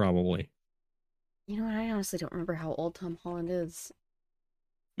time, probably. You know what? I honestly don't remember how old Tom Holland is.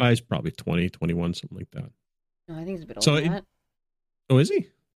 He's probably 20, 21, something like that. No, I think he's a bit older than that. Oh, is he?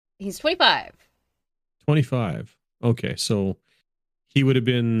 He's 25. 25. Okay, so he would have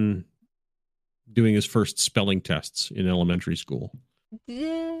been doing his first spelling tests in elementary school.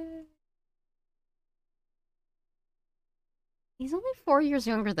 Yeah. He's only 4 years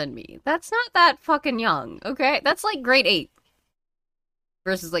younger than me. That's not that fucking young, okay? That's like grade 8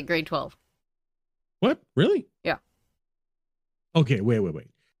 versus like grade 12. What? Really? Yeah. Okay, wait.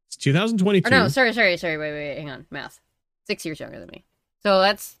 It's 2022. Or no, sorry. Wait, hang on. Math. 6 years younger than me. So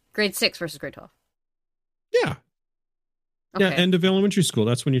that's grade 6 versus grade 12. Yeah. Okay. Yeah, end of elementary school.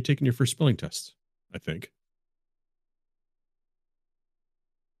 That's when you're taking your first spelling tests, I think.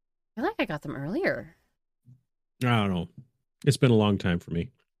 I feel like I got them earlier. I don't know. It's been a long time for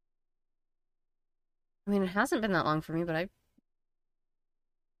me. I mean, it hasn't been that long for me, but I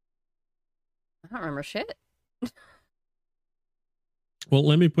don't remember shit. Well,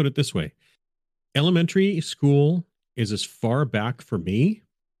 let me put it this way. Elementary school is as far back for me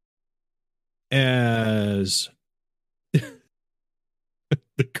as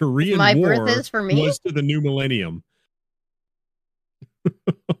the Korean My War birth is for me? was to the new millennium.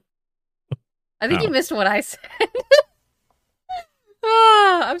 I think Ow. you missed what I said.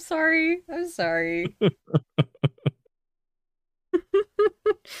 I'm sorry.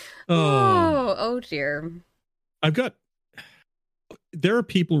 Oh dear. There are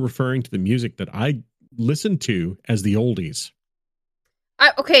people referring to the music that I listen to as the oldies.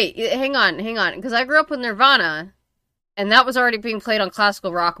 Okay, hang on, because I grew up with Nirvana, and that was already being played on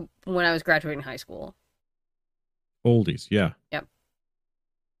classical rock when I was graduating high school. Oldies, yeah. Yep.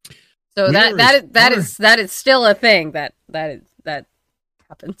 So that is still a thing that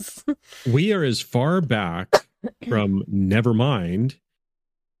happens. We are as far back from Nevermind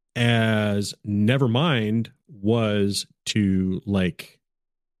as Nevermind was to like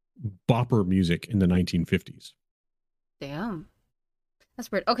bopper music in the 1950s. Damn.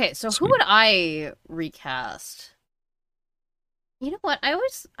 That's weird. Okay, so Sweet. who would I recast? You know what? I've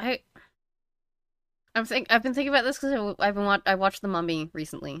been thinking about this because I watched The Mummy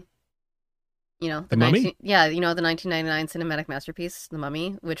recently. You know, The Mummy? the 1999 cinematic masterpiece, The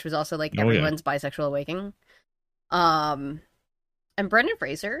Mummy, which was also like everyone's bisexual awakening. And Brendan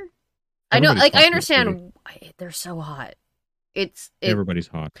Fraser. Everybody's I hot understand. They're so hot. Everybody's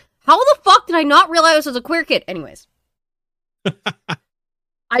hot. How the fuck did I not realize I was a queer kid? Anyways.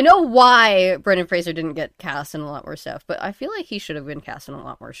 I know why Brendan Fraser didn't get cast in a lot more stuff, but I feel like he should have been cast in a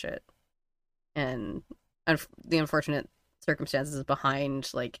lot more shit. And the unfortunate circumstances behind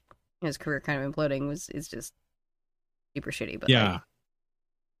like his career kind of imploding is just super shitty. But yeah. like,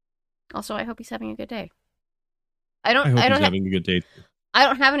 also, I hope he's having a good day. I hope he's having a good day. I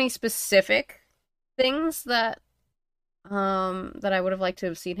don't have any specific things that I would have liked to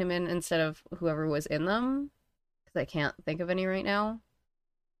have seen him in instead of whoever was in them, because I can't think of any right now.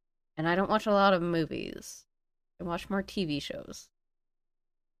 And I don't watch a lot of movies. I watch more TV shows.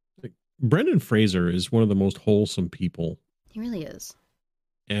 Brendan Fraser is one of the most wholesome people. He really is.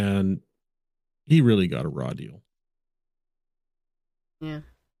 And he really got a raw deal. Yeah.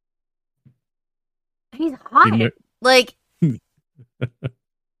 He's hot. Like,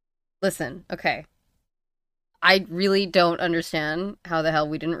 listen, okay. I really don't understand how the hell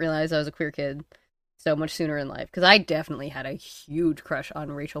we didn't realize I was a queer kid so much sooner in life, because I definitely had a huge crush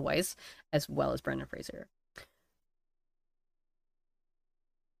on Rachel Weisz as well as Brendan Fraser.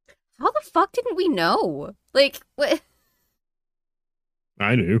 How the fuck didn't we know? Like, what?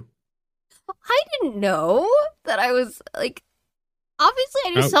 I knew. I didn't know that I was, like, obviously I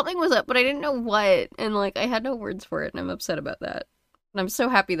knew something was up, but I didn't know what, and, like, I had no words for it, and I'm upset about that. And I'm so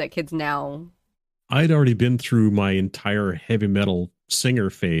happy that kids now... I'd already been through my entire heavy metal singer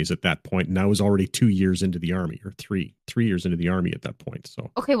phase at that point, and I was already 2 years into the army, or three years into the army at that point. So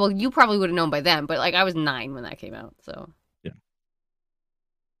okay, well, you probably would have known by then, but like I was 9 when that came out, so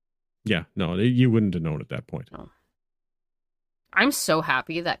yeah, no, you wouldn't have known at that point. No. I'm so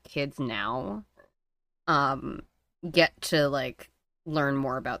happy that kids now, get to like learn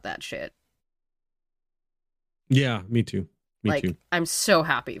more about that shit. Yeah, me too. Me too. I'm so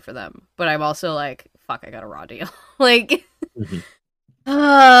happy for them, but I'm also like, fuck, I got a raw deal. Like. Mm-hmm.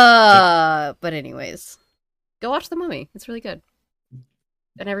 But anyways, go watch The Mummy. It's really good.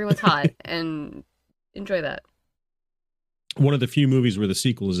 And everyone's hot, and enjoy that. One of the few movies where the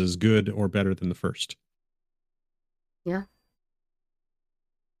sequel is as good or better than the first. Yeah.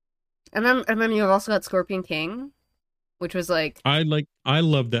 And then you've also got Scorpion King, which was like... I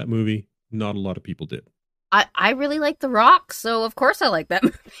love that movie. Not a lot of people did. I really like The Rock, so of course I like that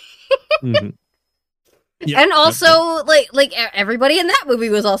movie. Mm-hmm. Yeah, and also, like everybody in that movie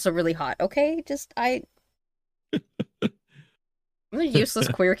was also really hot. Okay, I'm a useless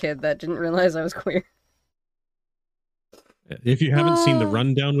queer kid that didn't realize I was queer. If you haven't seen The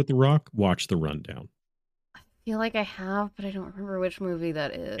Rundown with The Rock, watch The Rundown. I feel like I have, but I don't remember which movie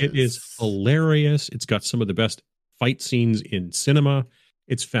that is. It is hilarious. It's got some of the best fight scenes in cinema.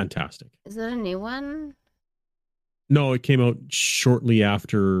 It's fantastic. Is that a new one? No, it came out shortly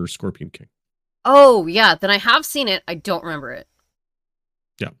after Scorpion King. Oh, yeah. Then I have seen it. I don't remember it.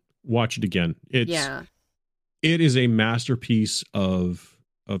 Yeah. Watch it again. It is a masterpiece of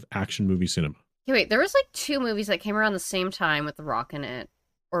action movie cinema. Okay, wait. There was like 2 movies that came around the same time with The Rock in it.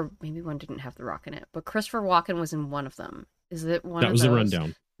 Or maybe one didn't have The Rock in it. But Christopher Walken was in one of them. Is it one of those? That was The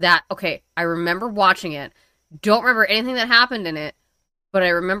Rundown. Okay. I remember watching it. Don't remember anything that happened in it. But I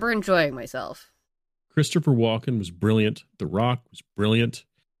remember enjoying myself. Christopher Walken was brilliant. The Rock was brilliant.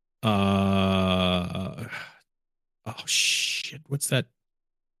 Oh shit! What's that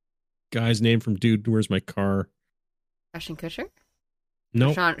guy's name from Dude, Where's My Car? Ashton Kutcher?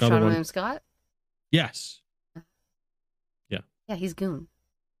 No, Sean William Scott? Yes. Yeah. Yeah, he's Goon.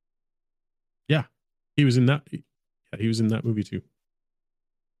 Yeah, he was in that. Yeah, he was in that movie too.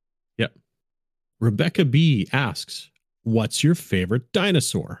 Yeah. Rebecca B asks, "What's your favorite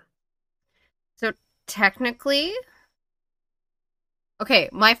dinosaur?" So technically, okay,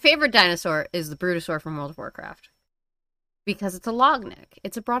 my favorite dinosaur is the Brutosaur from World of Warcraft. Because it's a long neck.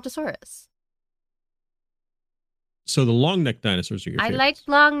 It's a Brontosaurus. So the long neck dinosaurs are your favorites. I like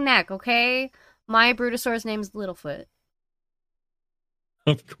long neck, okay? My Brutosaur's name is Littlefoot.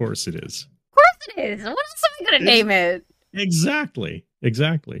 Of course it is. Of course it is. What else am I going to name it? Exactly.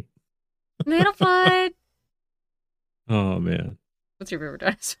 Littlefoot. Oh, man. What's your favorite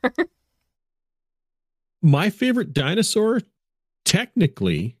dinosaur? My favorite dinosaur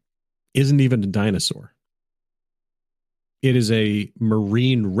technically isn't even a dinosaur. It is a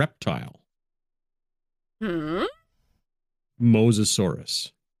marine reptile.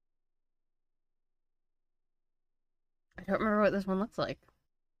 Mosasaurus. I don't remember what this one looks like.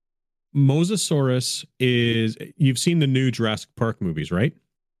 Mosasaurus is... You've seen the new Jurassic Park movies, right?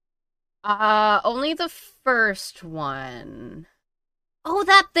 Only the first one. Oh,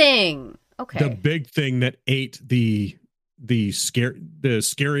 that thing! Okay. The big thing that ate the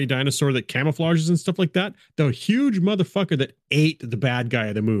scary dinosaur that camouflages and stuff like that. The huge motherfucker that ate the bad guy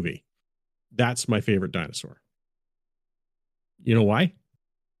of the movie. That's my favorite dinosaur. You know why?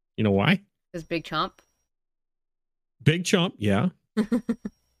 Is Big Chomp? Big Chomp, yeah.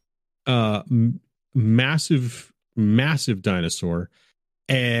 Massive dinosaur.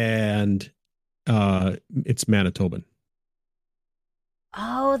 And it's Manitoban.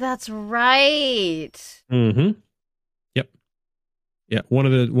 Oh, that's right. Mm-hmm. Yep. Yeah, one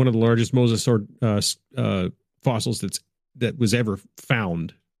of the largest mosasaur fossils that was ever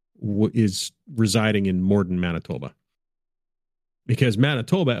found is residing in Morden, Manitoba. Because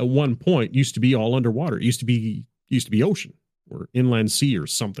Manitoba at one point used to be all underwater. It used to be ocean or inland sea or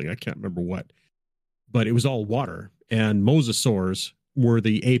something. I can't remember what. But it was all water. And mosasaurs were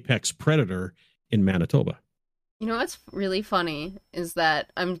the apex predator in Manitoba. You know what's really funny is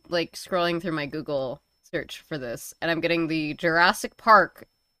that I'm like scrolling through my Google search for this, and I'm getting the Jurassic Park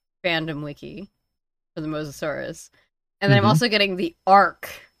fandom wiki for the Mosasaurus. And then I'm also getting the ARK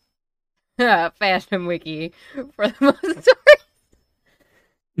fandom wiki for the Mosasaurus.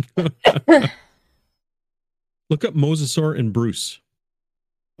 Look up Mosasaur and Bruce.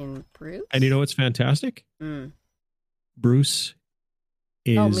 In Bruce? And you know what's fantastic? Bruce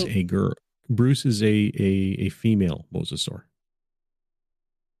is a girl. Bruce is a female mosasaur.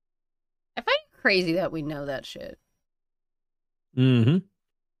 I find it crazy that we know that shit. Mm-hmm.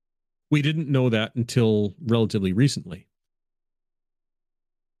 We didn't know that until relatively recently.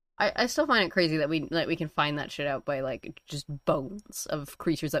 I still find it crazy that we can find that shit out by like just bones of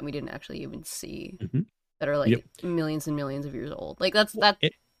creatures that we didn't actually even see that are like millions and millions of years old. Like that's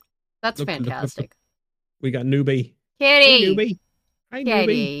fantastic. Look. We got Newbie. Kitty. Hey, Newbie. Hi,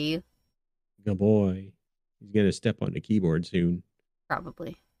 Kitty. Newbie. Good boy. He's gonna step on the keyboard soon.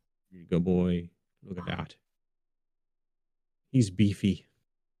 Probably. Good boy. Look at that. He's beefy.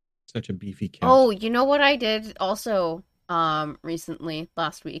 Such a beefy cat. Oh, you know what I did also recently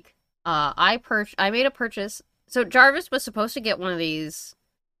last week? I made a purchase. So Jarvis was supposed to get one of these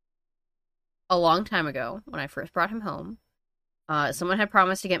a long time ago when I first brought him home. Someone had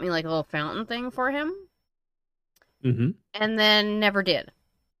promised to get me like a little fountain thing for him. And then never did.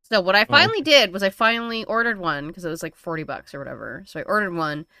 So what I finally did was I finally ordered one because it was like $40 or whatever. So I ordered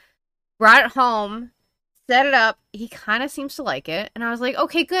one, brought it home, set it up. He kind of seems to like it, and I was like,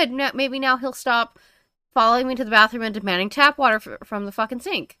 okay, good. Maybe now he'll stop following me to the bathroom and demanding tap water from the fucking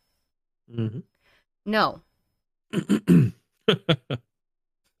sink. Mm-hmm. No.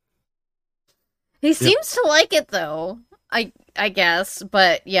 He seems to like it though. I guess,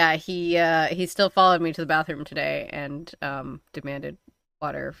 but yeah, he still followed me to the bathroom today and demanded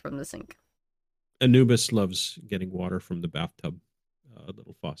water from the sink. Anubis loves getting water from the bathtub,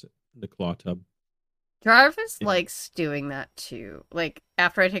 little faucet, the claw tub. Jarvis likes doing that too. Like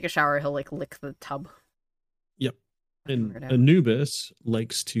after I take a shower, he'll like lick the tub. Yep. And Anubis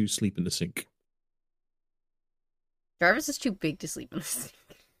likes to sleep in the sink. Jarvis is too big to sleep in the sink.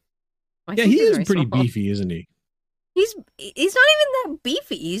 Yeah, he is pretty beefy, isn't he? He's not even that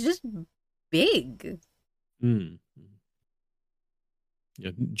beefy. He's just big. Mm.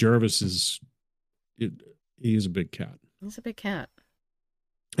 Yeah, Jarvis is. He's a big cat. He's a big cat.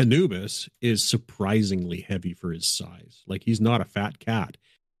 Anubis is surprisingly heavy for his size. Like, he's not a fat cat.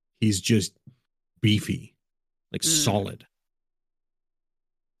 He's just beefy, like solid.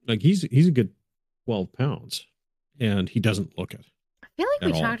 Like, he's a good 12 pounds, and he doesn't look it. I feel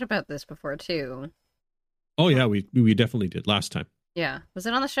like we talked about this before too. Oh yeah, we definitely did last time. Yeah, was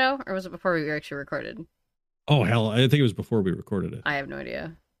it on the show or was it before we actually recorded? Oh hell, I think it was before we recorded it. I have no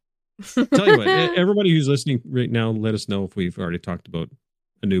idea. Tell you what, everybody who's listening right now, let us know if we've already talked about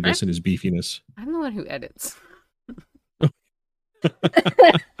Anubis and his beefiness. I'm the one who edits.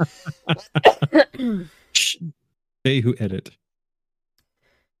 They who edit.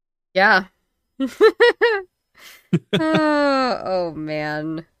 Yeah. Oh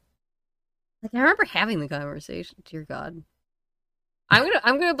man. Like I remember having the conversation. Dear God. I'm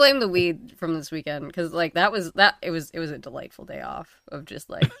gonna blame the weed from this weekend because like it was a delightful day off of just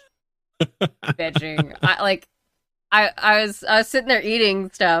like vegging. I was sitting there eating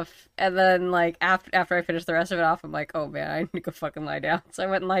stuff and then like after I finished the rest of it off, I'm like, oh man, I need to go fucking lie down. So I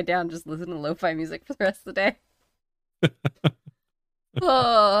went and lied down, just listened to lo-fi music for the rest of the day.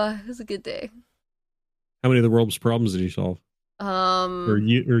 Oh, it was a good day. How many of the world's problems did you solve? Or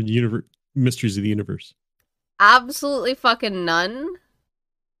mysteries of the universe? Absolutely fucking none.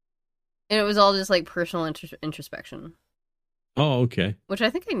 And it was all just like personal introspection. Oh, okay. Which I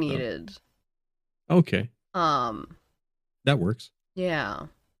think I needed. Okay. That works. Yeah.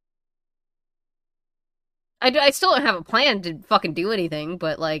 I still don't have a plan to fucking do anything,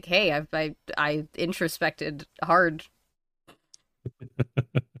 but like, hey, I introspected hard.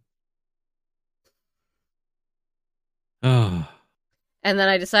 Ah. And then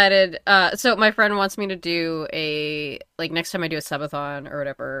I decided, so my friend wants me to do next time I do a subathon or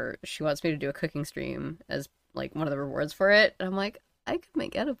whatever, she wants me to do a cooking stream as, like, one of the rewards for it. And I'm like, I could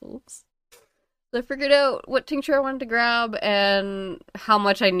make edibles. So I figured out what tincture I wanted to grab and how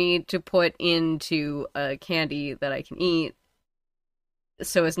much I need to put into a candy that I can eat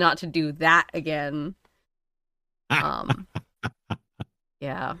so as not to do that again.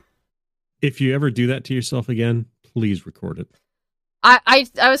 Yeah. If you ever do that to yourself again, please record it. I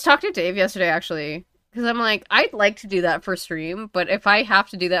was talking to Dave yesterday, actually, because I'm like, I'd like to do that for stream, but if I have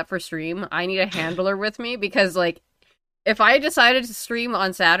to do that for stream, I need a handler with me, because, like, if I decided to stream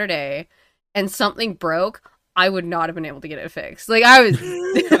on Saturday and something broke, I would not have been able to get it fixed. Like, I was...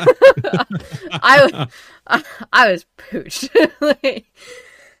 I was pooched.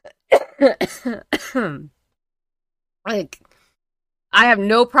 like... I have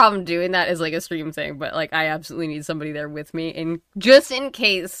no problem doing that as like a stream thing, but like I absolutely need somebody there with me, and just in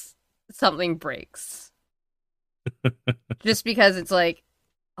case something breaks. Just because it's like,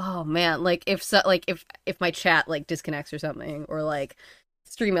 oh man, like if my chat like disconnects or something, or like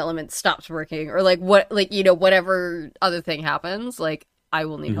Stream Elements stops working, or like whatever other thing happens, like I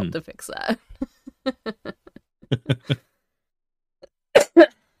will need help to fix that.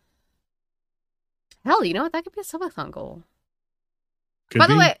 Hell, you know what? That could be a subathon goal. By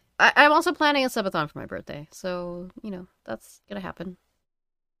the way, I'm also planning a subathon for my birthday, so, that's gonna happen.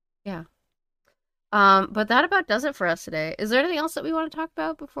 Yeah. But that about does it for us today. Is there anything else that we want to talk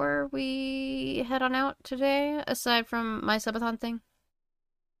about before we head on out today, aside from my subathon thing?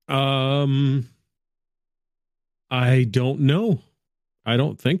 I don't know. I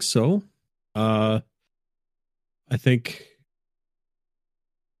don't think so. I think...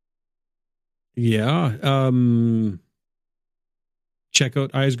 Yeah, check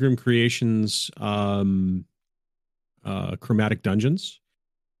out Eisgrim Creations Chromatic Dungeons.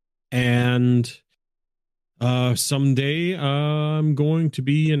 And someday I'm going to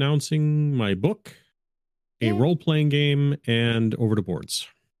be announcing my book, a role-playing game, and Over the Boards.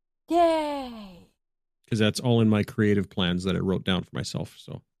 Yay! Because that's all in my creative plans that I wrote down for myself.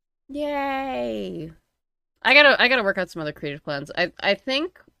 So, yay! I gotta work out some other creative plans. I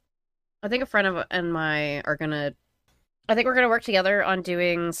think a friend of and my are gonna. I think we're gonna work together on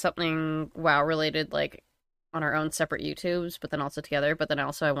doing something WoW related, like on our own separate YouTubes, but then also together. But then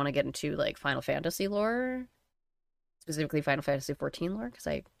also I want to get into like Final Fantasy lore, specifically Final Fantasy 14 lore, because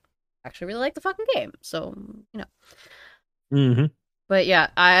I actually really like the fucking game. So Mm-hmm. But yeah,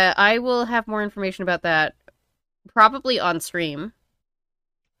 I will have more information about that probably on stream.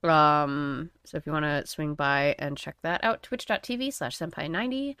 So if you want to swing by and check that out,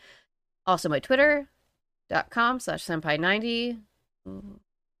 twitch.tv/senpai90. Also my twitter.com/senpai90.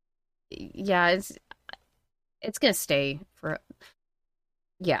 Yeah, it's gonna stay for.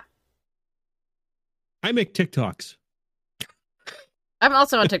 Yeah. I make TikToks. I'm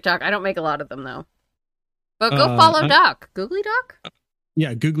also on TikTok. I don't make a lot of them though. But go follow Doc. Googly Doc?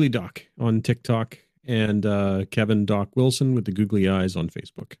 Yeah, Googly Doc on TikTok, and Kevin Doc Wilson with the googly eyes on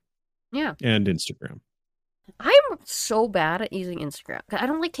Facebook. Yeah. And Instagram. I'm so bad at using Instagram. I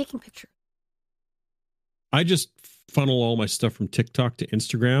don't like taking pictures. I just funnel all my stuff from TikTok to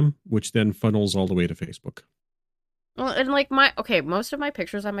Instagram, which then funnels all the way to Facebook. Well, and like most of my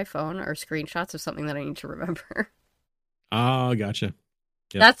pictures on my phone are screenshots of something that I need to remember. Ah, gotcha.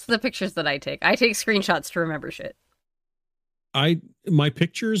 Yep. That's the pictures that I take. I take screenshots to remember shit. My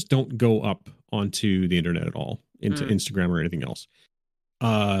pictures don't go up onto the internet at all, into Instagram or anything else.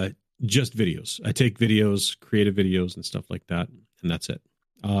 Just videos. I take videos, creative videos and stuff like that, and that's it.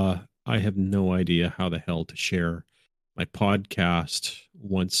 I have no idea how the hell to share my podcast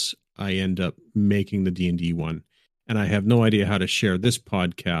once I end up making the D&D one. And I have no idea how to share this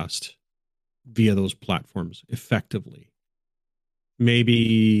podcast via those platforms effectively.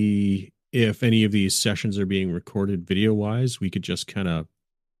 Maybe if any of these sessions are being recorded video-wise, we could just kind of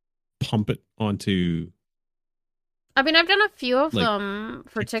pump it onto... I mean, I've done a few of them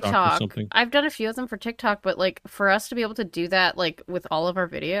for TikTok. I've done a few of them for TikTok, but like for us to be able to do that, like with all of our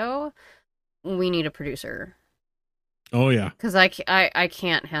video, we need a producer. Oh yeah, because I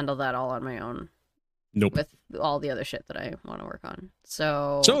can't handle that all on my own. Nope. With all the other shit that I want to work on.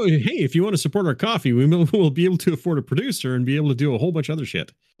 So hey, if you want to support our coffee, we'll be able to afford a producer and be able to do a whole bunch of other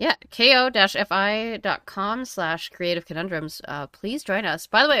shit. Yeah, ko-fi.com/creative conundrums. Please join us.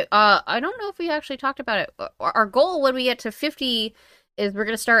 By the way, I don't know if we actually talked about it. Our goal when we get to 50 is we're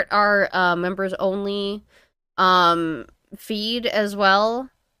going to start our members only feed as well.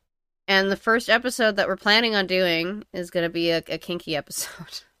 And the first episode that we're planning on doing is going to be a kinky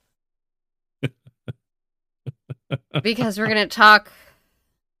episode. Because we're going to talk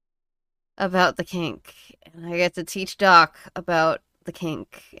about the kink. And I get to teach Doc about the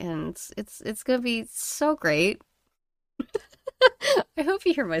kink. And it's going to be so great. I hope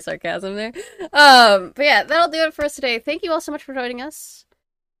you hear my sarcasm there. But yeah, that'll do it for us today. Thank you all so much for joining us.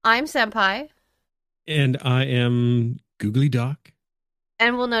 I'm Senpai. And I am Googly Doc.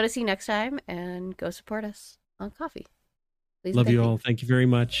 And we'll notice you next time and go support us on coffee. Please. Love you all. Thank you very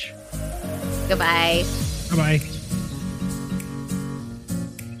much. Goodbye. Bye-bye.